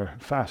 16-hour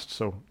fast,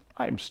 so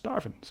I'm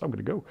starving, so I'm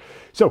going to go.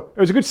 So it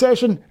was a good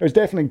session. It was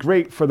definitely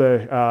great for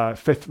the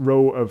fifth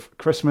row of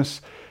Christmas,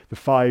 the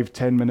 5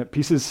 10-minute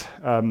pieces.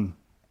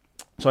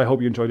 So I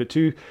hope you enjoyed it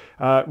too.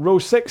 Row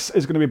 6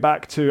 is going to be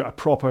back to a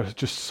proper,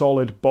 just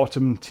solid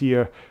bottom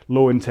tier,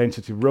 low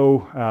intensity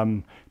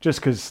row, just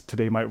because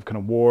today might have kind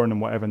of worn and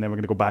whatever, and then we're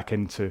going to go back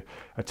into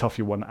a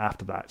tougher one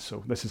after that.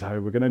 So this is how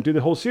we're going to do the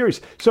whole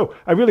series. So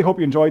I really hope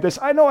you enjoyed this.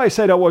 I know I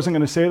said I wasn't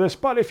going to say this,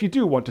 but if you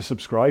do want to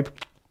subscribe,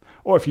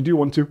 or if you do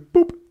want to,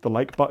 boop, the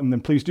like button,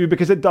 then please do,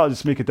 because it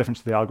does make a difference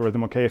to the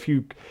algorithm. Okay, if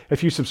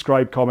you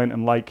subscribe, comment,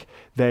 and like,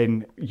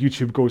 then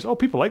YouTube goes, oh,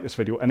 people like this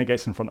video, and it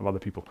gets in front of other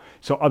people.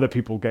 So other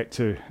people get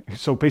to.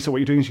 So basically, what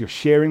you're doing is you're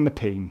sharing the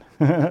pain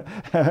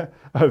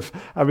of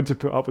having to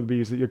put up with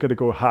me. Is that you're going to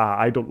go, ha,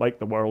 I don't like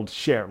the world.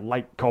 Share,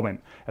 like,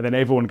 comment, and then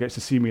everyone gets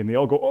to see me, and they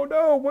all go, oh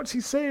no, what's he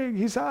saying?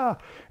 He's And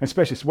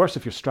especially, it's worse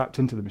if you're strapped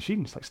into the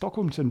machine. It's like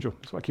Stockholm syndrome.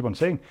 That's what I keep on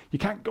saying. You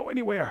can't go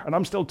anywhere, and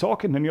I'm still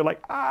talking, and you're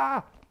like,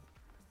 ah.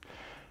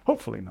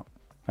 Hopefully not.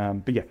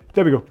 But yeah,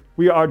 there we go.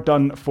 We are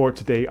done for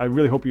today. I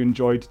really hope you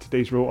enjoyed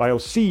today's row. I'll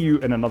see you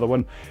in another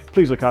one.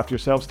 Please look after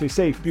yourselves. Stay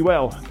safe. Be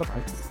well.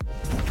 Bye-bye.